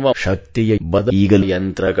ಮಾನವ ಶಕ್ತಿಯ ಈಗಲೂ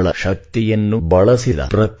ಯಂತ್ರಗಳ ಶಕ್ತಿಯನ್ನು ಬಳಸಿದ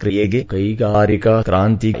ಪ್ರಕ್ರಿಯೆಗೆ ಕೈಗಾರಿಕಾ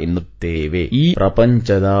ಕ್ರಾಂತಿ ಎನ್ನುತ್ತೇವೆ. ಈ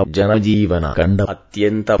ಪ್ರಪಂಚದ ಜನಜೀವನ ಕಂಡ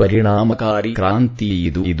ಅತ್ಯಂತ ಪರಿಣಾಮಕಾರಿ ಕ್ರಾಂತಿ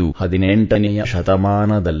ಇದು 18ನೇ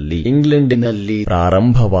ಶತಮಾನದಲ್ಲಿ ಇಂಗ್ಲೆಂಡಿನಲ್ಲಿ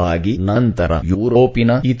ಪ್ರಾರಂಭವಾಗಿ ನಂತರ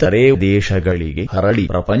ಯುರೋಪಿನ ಇತರೆ ದೇಶಗಳಿಗೆ ಹರಡಿ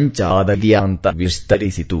ಪ್ರಪಂಚಾದ್ಯಂತ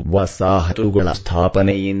ವಿಸ್ತರಿಸಿತು. ವಸಾಹತುಗಳ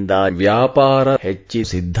ಸ್ಥಾಪನೆಯಿಂದ ವ್ಯಾಪಾರ ಹೆಚ್ಚಿ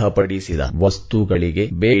ಸಿದ್ಧಪಡಿಸಿದ ವಸ್ತುಗಳಿಗೆ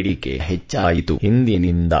ಬೇಡಿಕೆ ಹೆಚ್ಚಾಯಿತು.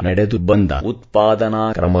 ಹಿಂದಿನಿಂದ ನಡೆದು ಬಂದ ಉತ್ಪಾದನಾ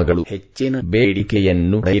ಕ್ರಮಗಳು ಹೆಚ್ಚಿನ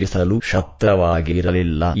ಬೇಡಿಕೆಯನ್ನು ಪೂರೈಸಲು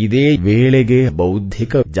ಶಕ್ತವಾಗಿರಲಿಲ್ಲ. ಇದೇ ವೇಳೆಗೆ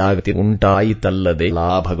ಬೌದ್ಧಿಕ ಜಾಗೃತಿ ಉಂಟಾಯಿತಲ್ಲದೆ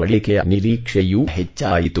ಲಾಭ ಗಳಿಕೆಯ ನಿರೀಕ್ಷೆಯೂ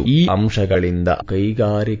ಹೆಚ್ಚಾಯಿತು. ಈ ಅಂಶಗಳಿಂದ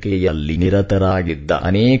ಕೈಗಾರಿಕೆಯಲ್ಲಿ ನಿರತರಾಗಿದ್ದ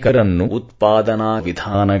ಅನೇಕರನ್ನು ಉತ್ಪಾದನಾ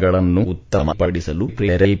ವಿಧಾನಗಳನ್ನು ಉತ್ತಮಪಡಿಸಲು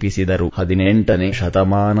ಪ್ರೇರೇಪಿಸಿದರು. 18ನೇ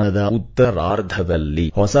ಶತಮಾನದ ಉತ್ತರಾರ್ಧದಲ್ಲಿ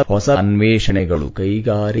ಹೊಸ ಅನ್ವೇಷಣೆಗಳು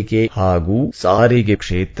ಕೈಗಾರಿಕೆ ಹಾಗೂ ಸಾರಿಗೆ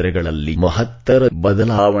ಕ್ಷೇತ್ರಗಳಲ್ಲಿ ಮಹತ್ತರ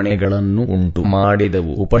ಬದಲಾವಣೆಗಳನ್ನು ಉಂಟು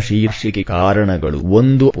ಮಾಡಿದವು. ಉಪಶೀರ್ಷಿಕೆ ಕಾರಣಗಳು.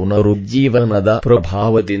 1. ಪುನರುಜ್ಜೀವನದ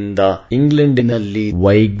ಪ್ರಭಾವದಿಂದ ಇಂಗ್ಲೆಂಡಿನಲ್ಲಿ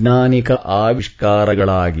ವೈಜ್ಞಾನಿಕ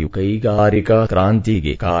ಆವಿಷ್ಕಾರಗಳಾಗಿ ಕೈಗಾರಿಕಾ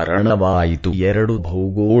ಕ್ರಾಂತಿಗೆ ಕಾರಣವಾಯಿತು. 2.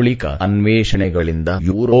 ಭೌಗೋಳಿಕ ಅನ್ವೇಷಣೆಗಳಿಂದ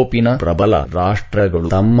ಯುರೋಪಿನ ಪ್ರಬಲ ರಾಷ್ಟ್ರಗಳು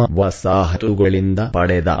ತಮ್ಮ ವಸಾಹತುಗಳಿಂದ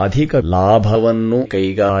ಪಡೆದ ಅಧಿಕ ಲಾಭವನ್ನು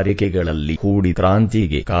ಕೈಗಾರಿಕೆಗಳಲ್ಲಿ ಹೂಡಿ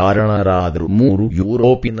ಕ್ರಾಂತಿಗೆ ಕಾರಣರಾದರು. 3.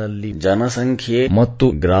 ಯುರೋಪಿನಲ್ಲಿ ಜನಸಂಖ್ಯೆ ಮತ್ತು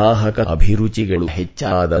ಗ್ರಾಹಕ ಅಭಿರುಚಿಗಳು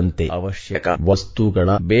ಹೆಚ್ಚಾದಂತೆ ಅವಶ್ಯಕ ವಸ್ತುಗಳ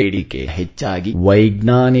ಬೇಡಿಕೆ ಹೆಚ್ಚಾಗಿ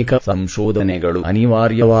ವೈಜ್ಞಾನಿಕ ಸಂಶೋಧನೆಗಳು ಅನಿವಾರ್ಯ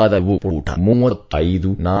ಅನಿವಾರ್ಯವಾದವು. ಪುಟ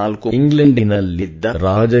 35. ಇಂಗ್ಲೆಂಡಿನಲ್ಲಿದ್ದ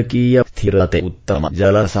ರಾಜಕೀಯ ಸ್ಥಿರತೆ, ಉತ್ತಮ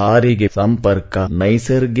ಜಲಸಾರಿಗೆ ಸಂಪರ್ಕ,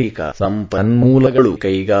 ನೈಸರ್ಗಿಕ ಸಂಪನ್ಮೂಲಗಳು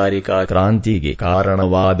ಕೈಗಾರಿಕಾ ಕ್ರಾಂತಿಗೆ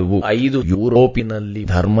ಕಾರಣವಾದವು. 5. ಯುರೋಪಿನಲ್ಲಿ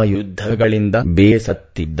ಧರ್ಮಯುದ್ಧಗಳಿಂದ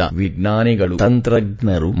ಬೇಸತ್ತಿದ್ದ ವಿಜ್ಞಾನಿಗಳು,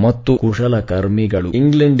 ತಂತ್ರಜ್ಞರು ಮತ್ತು ಕುಶಲಕರ್ಮಿಗಳು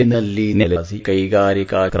ಇಂಗ್ಲೆಂಡಿನಲ್ಲಿ ನೆಲೆಸಿ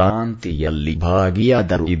ಕೈಗಾರಿಕಾ ಕ್ರಾಂತಿಯಲ್ಲಿ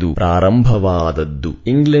ಭಾಗಿಯಾದರು. ಇದು ಪ್ರಾರಂಭವಾದದ್ದು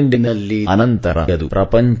ಇಂಗ್ಲೆಂಡಿನಲ್ಲಿ, ಅನಂತರ ಅದು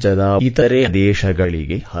ಪ್ರಪಂಚದ ಇತರೆ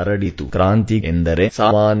ದೇಶಗಳಿಗೆ ಹರಡಿತು. ಕ್ರಾಂತಿ ಎಂದರೆ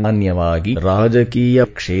ಸಾಮಾನ್ಯವಾಗಿ ರಾಜಕೀಯ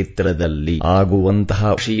ಕ್ಷೇತ್ರದಲ್ಲಿ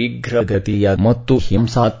ಆಗುವಂತಹ ಶೀಘ್ರಗತಿಯ ಮತ್ತು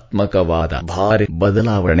ಹಿಂಸಾತ್ಮಕವಾದ ಭಾರಿ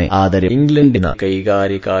ಬದಲಾವಣೆ. ಆದರೆ ಇಂಗ್ಲೆಂಡಿನ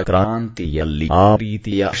ಕೈಗಾರಿಕಾ ಕ್ರಾಂತಿಯಲ್ಲಿ ಆ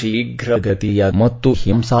ರೀತಿಯ ಶೀಘ್ರಗತಿಯ ಮತ್ತು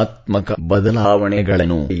ಹಿಂಸಾತ್ಮಕ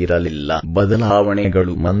ಬದಲಾವಣೆಗಳನ್ನು ಇರಲಿಲ್ಲ.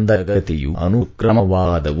 ಬದಲಾವಣೆಗಳು ಮಂದಗತಿಯು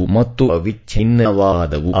ಅನುಕ್ರಮವಾದವು ಮತ್ತು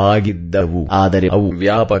ಅವಿಚ್ಛಿನ್ನವಾದವು ಆಗಿದ್ದವು, ಆದರೆ ಅವು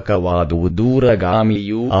ವ್ಯಾಪಕವಾದವು,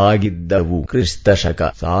 ದೂರಗಾಮಿಯೂ ಆಗಿದ್ದವು. ಕ್ರಿಸ್ತಶಕ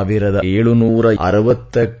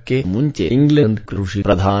 1760ಕ್ಕೆ ಮುಂಚೆ ಇಂಗ್ಲೆಂಡ್ ಕೃಷಿ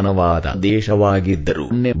ಪ್ರಧಾನವಾದ ದೇಶವಾಗಿದ್ದರೂ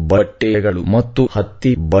ಬಟ್ಟೆಗಳು ಮತ್ತು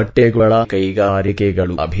ಹತ್ತಿ ಬಟ್ಟೆಗಳ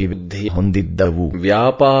ಕೈಗಾರಿಕೆಗಳು ಅಭಿವೃದ್ಧಿ ಹೊಂದಿದ್ದವು.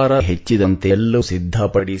 ವ್ಯಾಪಾರ ಹೆಚ್ಚಿದಂತೆ ಎಲ್ಲೂ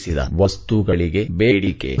ಸಿದ್ಧಪಡಿಸಿದ ವಸ್ತುಗಳಿಗೆ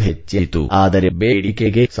ಬೇಡಿಕೆ ಹೆಚ್ಚಿತು, ಆದರೆ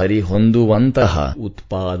ಬೇಡಿಕೆಗೆ ಸರಿಹೊಂದುವಂತಹ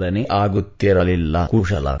ಉತ್ಪಾದನೆ ಆಗುತ್ತಿರಲಿಲ್ಲ.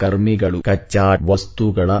 ಕುಶಲ ಕರ್ಮಿಗಳು ಕಚ್ಚಾ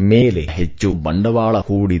ವಸ್ತುಗಳ ಮೇಲೆ ಹೆಚ್ಚು ಬಂಡವಾಳ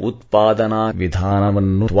ಹೂಡಿ ಉತ್ಪಾದನಾ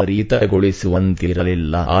ವಿಧಾನವನ್ನು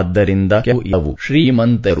ತ್ವರಿತಗೊಳಿಸುವಂತಿರಲಿಲ್ಲ. ಆದ್ದರಿಂದ ಕೆಲವು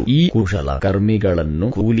ಶ್ರೀಮಂತರು ಈ ಕುಶಲ ಕರ್ಮಿಗಳನ್ನು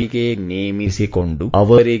ಕೂಲಿಗೆ ನೇಮಿಸಿಕೊಂಡು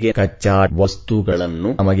ಅವರಿಗೆ ಕಚ್ಚಾ ವಸ್ತುಗಳನ್ನು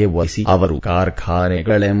ನಮಗೆ ವಹಿಸಿ ಅವರು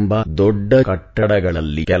ಕಾರ್ಖಾನೆಗಳೆಂಬ ದೊಡ್ಡ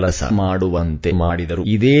ಕಟ್ಟಡಗಳಲ್ಲಿ ಕೆಲಸ ಮಾಡುವಂತೆ ಮಾಡಿದರು.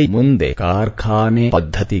 ಇದೇ ಮುಂದೆ ಕಾರ್ಖಾನೆ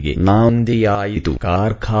ಪದ್ಧತಿಗೆ ನಾಂದಿಯಾಯಿತು.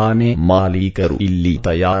 ಕಾರ್ಖಾನೆ ಮಾಲೀಕರು ಇಲ್ಲಿ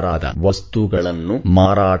ತಯಾರಾದ ವಸ್ತುಗಳನ್ನು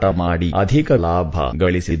ಮಾರಾಟ ಮಾಡಿ ಅಧಿಕ ಲಾಭ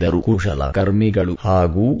ಗಳಿಸಿದರು. ಕುಶಲ ಕರ್ಮಿಗಳು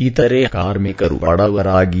ಹಾಗೂ ಇತರೆ ಕಾರ್ಮಿಕರು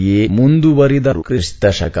ಬಡವರಾಗಿಯೇ ಮುಂದುವರಿದರು.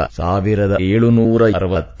 ಕ್ರಿಸ್ತಶಕ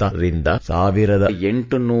 1760ರಿಂದ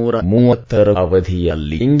 1830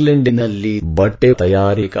 ಅವಧಿಯಲ್ಲಿ ಇಂಗ್ಲೆಂಡಿನಲ್ಲಿ ಬಟ್ಟೆ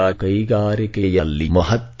ತಯಾರಿಕಾ ಕೈಗಾರಿಕೆಯಲ್ಲಿ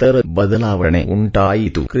ಮಹತ್ತರ ಬದಲಾವಣೆ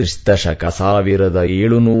ಉಂಟಾಯಿತು. ಕ್ರಿಸ್ತಶಕ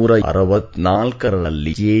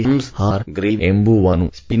 1764ರಲ್ಲಿ ಜೇಮ್ಸ್ ಹಾರ್ಗ್ರೀವ್ ಎಂಬುವನು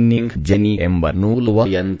ಸ್ಪಿನ್ನಿಂಗ್ ಜೆನಿ ಎಂಬ ನೂಲುವ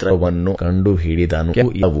ಯಂತ್ರವನ್ನು ಕಂಡುಹಿಡಿದನು.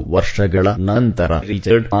 ಕೆಲವು ವರ್ಷಗಳ ನಂತರ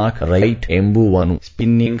ರಿಚರ್ಡ್ ಮಾರ್ಕ್ ರೈಟ್ ಎಂಬುವನು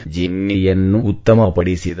ಸ್ಪಿನ್ನಿಂಗ್ ಜೆನ್ನಿಯನ್ನು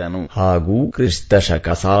ಉತ್ತಮಪಡಿಸಿದನು. ಹಾಗೂ ಕ್ರಿಸ್ತಶಕ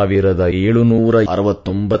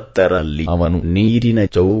 1769ರಲ್ಲಿ ಅವನು ನೀರಿನ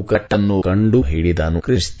ಚೌಕಟ್ಟನ್ನು ಕಂಡುಹಿಡಿದನು.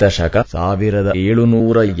 ಕ್ರಿಸ್ತಶಕ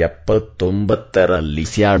 1779ರಲ್ಲಿ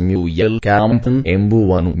ಸ್ಯಾಮ್ಯುಯಲ್ ಕ್ಯಾಂಪನ್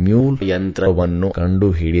ಎಂಬುವನು ಮ್ಯೂಲ್ ಯಂತ್ರವನ್ನು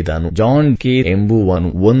ಕಂಡುಹಿಡಿದನು. ಜಾನ್ ಕೇರ್ ಎಂಬುವನು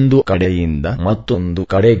ಒಂದು ಕಡೆಯಿಂದ ಮತ್ತೊಂದು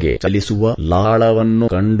ಕಡೆಗೆ ಚಲಿಸುವ ಲಾಳವನ್ನು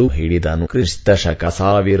ಕಂಡುಹಿಡಿದನು. ಕ್ರಿಸ್ತಶಕ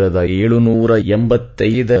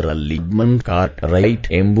 1785ರಲ್ಲಿ Edmund cart right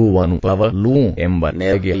ಎಂಬುವನು power loom ಎಂಬ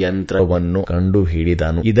ನೇಯ್ಗೆ ಯಂತ್ರವನ್ನು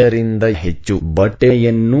ಕಂಡುಹಿಡಿದನು. ಇದರಿಂದ ಹೆಚ್ಚು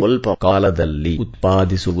ಬಟ್ಟೆಯನ್ನು ಸ್ವಲ್ಪ ಕಾಲದಲ್ಲಿ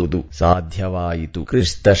ಉತ್ಪಾದಿಸುವುದು ಸಾಧ್ಯವಾಯಿತು.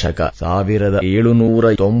 ಕ್ರಿಸ್ತಶಕ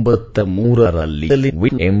 1793ರಲ್ಲಿ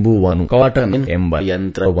ವಿಟ್ ಎಂಬುವನು ಕಾಟನ್ ಎಂಬ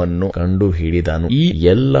ಯಂತ್ರವನ್ನು ಕಂಡುಹಿಡಿದನು. ಈ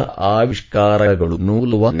ಎಲ್ಲ ಆವಿಷ್ಕಾರಗಳು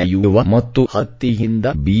ನೂಲುವ, ನೆಯ್ಯುವ ಮತ್ತು ಹತ್ತಿಯಿಂದ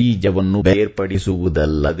ಬೀಜವನ್ನು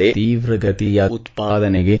ಬೇರ್ಪಡಿಸುವುದಲ್ಲದೆ ತೀವ್ರಗತಿಯ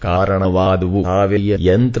ಉತ್ಪಾದನೆಗೆ ಕಾರಣವಾದವು. ಹಾವೆಯ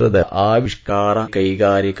ಯಂತ್ರದ ಆವಿಷ್ಕಾರ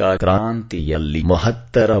ಕೈಗಾರಿಕಾ ಕ್ರಾಂತಿಯಲ್ಲಿ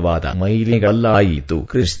ಮಹತ್ತರವಾದ ಮೈಲಿಗಲ್ಲಾಯಿತು.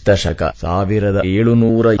 ಕ್ರಿಸ್ತಶಕ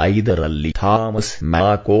 1705ರಲ್ಲಿ ಥಾಮಸ್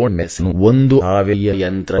ಮ್ಯಾಕೋನೆಸ್ ಒಂದು ಹಾವೆಯ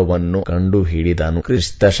ಯಂತ್ರವನ್ನು ಕಂಡುಹಿಡಿದನು.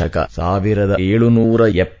 ಕ್ರಿಸ್ತಶಕ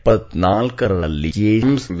 1774ರಲ್ಲಿ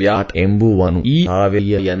ಜೇಮ್ಸ್ ವ್ಯಾಟ್ ಎಂಬುವನು ಈ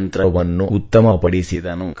ಹಾವೆಯ ಯಂತ್ರವನ್ನು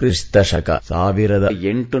ಉತ್ತಮಪಡಿಸಿದನು. ಕ್ರಿಸ್ತಶಕ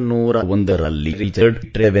 1801ರಲ್ಲಿ ರಿಚರ್ಡ್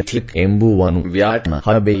ಟ್ರೆವೆಥಿಕ್ ಎಂಬುವನು ವ್ಯಾಟ್ನ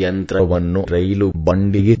ಹಬೆ ಯಂತ್ರವನ್ನು ರೈಲು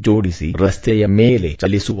ಬಂಡಿಗೆ ಜೋಡಿಸಿ ರಸ್ತೆಯ ಮೇಲೆ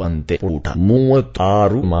ಚಲಿಸುವಂತೆ ಪುಟ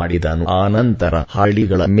 36 ಮಾಡಿದನು. ಆನಂತರ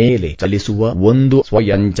ಹಳಿಗಳ ಮೇಲೆ ಚಲಿಸುವ ಒಂದು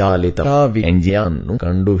ಸ್ವಯಂಚಾಲಿತ ಎಂಜಿನ್ ಅನ್ನು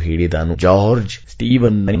ಕಂಡುಹಿಡಿದನು. ಜಾರ್ಜ್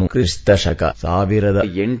ಸ್ಟೀವನ್ನನು ಕ್ರಿಸ್ತಶಕ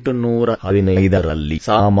 1815ರಲ್ಲಿ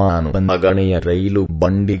ಸಾಮಾನು ಸಾಗಣೆಯ ರೈಲು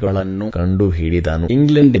ಬಂಡಿಗಳನ್ನು ಕಂಡುಹಿಡಿದನು.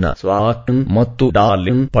 ಇಂಗ್ಲೆಂಡಿನ ಸ್ವಾಕ್ಟನ್ ಮತ್ತು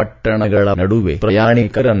ಡಾರ್ಲಿನ್ ಪಟ್ಟಣಗಳ ನಡುವೆ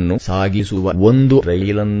ಪ್ರಯಾಣಿಕರನ್ನು ಸಾಗಿಸುವ ಒಂದು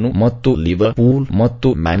ರೈಲನ್ನು ಮತ್ತು ಲಿವರ್ಪೂಲ್ ಮತ್ತು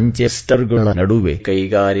ಮ್ಯಾಂಚೆಸ್ಟರ್ಗಳ ನಡುವೆ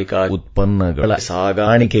ಕೈಗಾರಿಕಾ ಉತ್ಪನ್ನಗಳ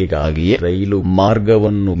ಸಾಗಾಣಿಕೆಗಾಗಿಯೇ ರೈಲು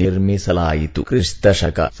ಮಾರ್ಗವನ್ನು ನಿರ್ಮಿಸಲಾಯಿತು.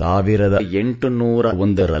 ಕ್ರಿಸ್ತಶಕ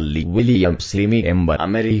 1801ರಲ್ಲಿ ವಿಲಿಯಂ ಸ್ಲಿಮಿ ಎಂಬ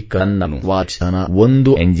ಅಮೆರಿಕನ್ನನು ವಾಟ್ಸನ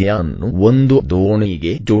ಒಂದು ಎಂಜಿನ್ ಅನ್ನು ಒಂದು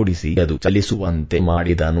ದೋಣಿಗೆ ಜೋಡಿಸಿ ಅದು ಚಲಿಸುವಂತೆ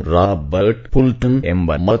ಮಾಡಿದನು. ರಾಬರ್ಟ್ ಫುಲ್ಟನ್ ಎಂಬ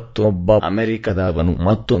ಮತ್ತೊಬ್ಬ ಅಮೆರಿಕದವನು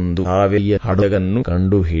ಮತ್ತೊಂದು ಹಾವೆಯ ಹಡಗನ್ನು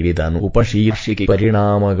ಕಂಡುಹಿಡಿದನು. ಉಪಶೀರ್ಷಿಕೆ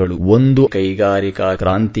ಪರಿಣಾಮಗಳು. ಒಂದು ಕೈಗಾರಿಕಾ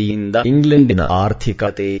ಕ್ರಾಂತಿಯಿಂದ ಇಂಗ್ಲೆಂಡಿನ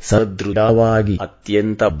ಆರ್ಥಿಕತೆ ಸದೃಢವಾಗಿ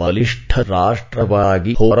ಅತ್ಯಂತ ಬಲಿಷ್ಠ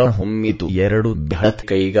ರಾಷ್ಟ್ರವಾಗಿ ಹೊರಹೊಮ್ಮಿತು. ಎರಡು ಬೃಹತ್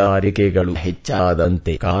ಕೈಗಾರಿಕೆ ಚಟುವಟಿಕೆಗಳು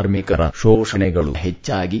ಹೆಚ್ಚಾದಂತೆ ಕಾರ್ಮಿಕರ ಶೋಷಣೆಗಳು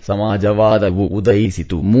ಹೆಚ್ಚಾಗಿ ಸಮಾಜವಾದವು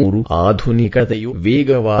ಉದಯಿಸಿತು. 3. ಆಧುನಿಕತೆಯು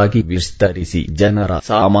ವೇಗವಾಗಿ ವಿಸ್ತರಿಸಿ ಜನರ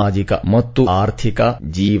ಸಾಮಾಜಿಕ ಮತ್ತು ಆರ್ಥಿಕ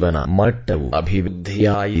ಜೀವನ ಮಟ್ಟವು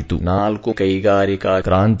ಅಭಿವೃದ್ಧಿಯಾಯಿತು. 4. ಕೈಗಾರಿಕಾ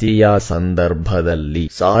ಕ್ರಾಂತಿಯ ಸಂದರ್ಭದಲ್ಲಿ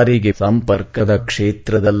ಸಾರಿಗೆ ಸಂಪರ್ಕದ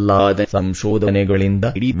ಕ್ಷೇತ್ರದಲ್ಲಾದ ಸಂಶೋಧನೆಗಳಿಂದ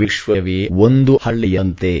ಇಡೀ ವಿಶ್ವವೇ ಒಂದು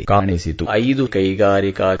ಹಳ್ಳಿಯಂತೆ ಕಾಣಿಸಿತು. 5.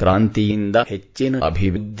 ಕೈಗಾರಿಕಾ ಕ್ರಾಂತಿಯಿಂದ ಹೆಚ್ಚಿನ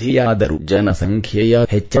ಅಭಿವೃದ್ಧಿಯಾದರೂ ಜನಸಂಖ್ಯೆಯ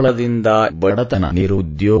ಹೆಚ್ಚಳದಿಂದ ಬಡತನ,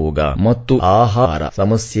 ನಿರುದ್ಯೋಗ ಮತ್ತು ಆಹಾರ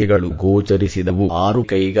ಸಮಸ್ಯೆಗಳು ಗೋಚರಿಸಿದವು. 6.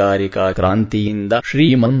 ಕೈಗಾರಿಕಾ ಕ್ರಾಂತಿಯಿಂದ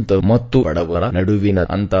ಶ್ರೀಮಂತ ಮತ್ತು ಬಡವರ ನಡುವಿನ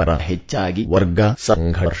ಅಂತರ ಹೆಚ್ಚಾಗಿ ವರ್ಗ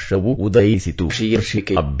ಸಂಘರ್ಷವು ಉದಯಿಸಿತು.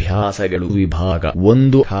 ಶೀರ್ಷಿಕೆ: ಅಭ್ಯಾಸಗಳು. ವಿಭಾಗ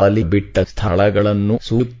 1. ಖಾಲಿ ಬಿಟ್ಟ ಸ್ಥಳಗಳನ್ನು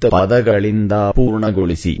ಸೂಕ್ತ ಪದಗಳಿಂದ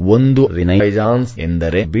ಪೂರ್ಣಗೊಳಿಸಿ. 1. ರಿನೈಸಾನ್ಸ್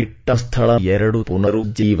ಎಂದರೆ ಬಿಟ್ಟ ಸ್ಥಳ. 2.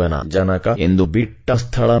 ಪುನರುಜ್ಜೀವನ ಜನಕ ಎಂದು ಬಿಟ್ಟ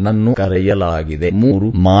ಸ್ಥಳನನ್ನು ಕರೆಯಲಾಗಿದೆ.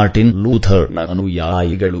 3. ಮಾರ್ಟಿನ್ ಲೂಥರ್ನ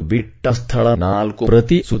ಅನುಯಾಯಿಗಳು ಬಿಟ್ಟ ಸ್ಥಳ. 4.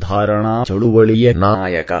 ಪ್ರತಿ ಸುಧಾರಣಾ ಚಳುವಳಿಯ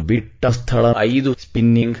ನಾಯಕ ಬಿಟ್ಟ ಸ್ಥಳ. 5.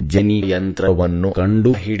 ಸ್ಪಿನ್ನಿಂಗ್ ಜೆನಿ ಯಂತ್ರವನ್ನು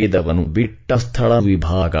ಕಂಡು ಹಿಡಿದವನು ಬಿಟ್ಟ ಸ್ಥಳ.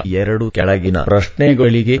 ವಿಭಾಗ 2. ಕೆಳಗಿನ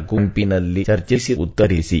ಪ್ರಶ್ನೆಗಳಿಗೆ ಗುಂಪಿನಲ್ಲಿ ಚರ್ಚಿಸಿ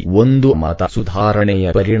ಉತ್ತರಿಸಿ. 1. ಮತ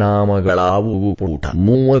ಸುಧಾರಣೆಯ ಪರಿಣಾಮಗಳಾವುವು? ಪುಟ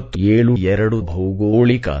 37. 2.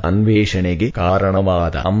 ಭೌಗೋಳಿಕ ಅನ್ವೇಷಣೆಗೆ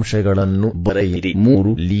ಕಾರಣವಾದ ಅಂಶಗಳನ್ನು ಬರೆಯಿರಿ.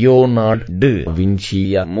 3. ಲಿಯೋನಾರ್ಡ್ ಡ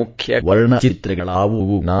ವಿನ್ಚಿಯ ಮುಖ್ಯ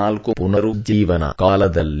ವರ್ಣಚಿತ್ರಗಳಾವುವು? 4. ಪುನರುಜ್ಜೀವನ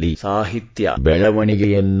ಕಾಲದಲ್ಲಿ ಸಾಹಿತ್ಯ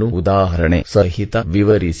ಬೆಳವಣಿಗೆಯನ್ನು ಉದಾಹರಣೆ ಸಹಿತ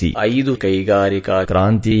ವಿವರಿಸಿ. 5. ಕೈಗಾರಿಕಾ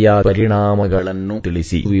ಕ್ರಾಂತಿಯ ಪರಿಣಾಮಗಳನ್ನು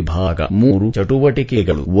ತಿಳಿಸಿ. ವಿಭಾಗ 3.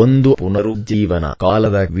 ಚಟುವಟಿಕೆಗಳು. 1. ಪುನರುಜ್ಜೀವನ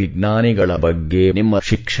ಕಾಲದ ವಿಜ್ಞಾನಿಗಳ ಬಗ್ಗೆ ನಿಮ್ಮ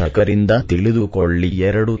ಶಿಕ್ಷಕರಿಂದ ತಿಳಿದುಕೊಳ್ಳಿ.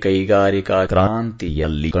 2. ಕೈಗಾರಿಕಾ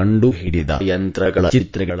ಕ್ರಾಂತಿಯಲ್ಲಿ ಕಂಡುಹಿಡಿದ ಯಂತ್ರಗಳ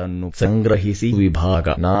ಚಿತ್ರಗಳನ್ನು ಸಂಗ್ರಹಿಸಿ. ವಿಭಾಗ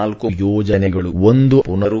 4. ಯೋಜನೆಗಳು. 1.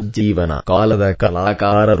 ಪುನರುಜ್ಜೀವನ ಕಾಲದ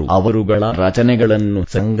ಕಲಾಕಾರರು ಅವರುಗಳ ರಚನೆಗಳನ್ನು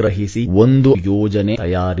ಸಂಗ್ರಹಿಸಿ 1 ಯೋಜನೆ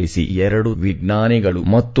ತಯಾರಿಸಿ. 2. ವಿಜ್ಞಾನಿಗಳು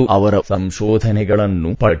ಮತ್ತು ಅವರ ಸಂಶೋಧನೆಗಳನ್ನು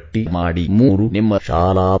ಪಟ್ಟಿ ಮಾಡಿ. 3. ನಿಮ್ಮ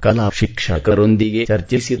ಶಾಲಾ ಕಲಾ ಶಿಕ್ಷಕರೊಂದಿಗೆ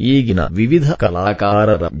ಚರ್ಚಿಸಿ ಈಗಿನ ವಿವಿಧ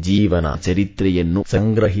ಕಲಾಕಾರರ ಜೀವನ ಚರಿತ್ರೆಯನ್ನು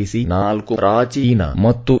ಸಂಗ್ರಹಿಸಿ. 4. ಪ್ರಾಚೀನ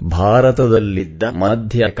ಮತ್ತು ಭಾರತದಲ್ಲಿದ್ದ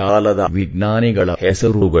ಮಧ್ಯಕಾಲದ ವಿಜ್ಞಾನಿಗಳ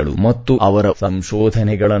ಹೆಸರುಗಳು ಮತ್ತು ಅವರ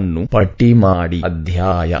ಸಂಶೋಧನೆಗಳನ್ನು ಪಟ್ಟಿ ಮಾಡಿ.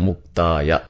 ಅಧ್ಯಾಯ ಮುಕ್ತಾಯ.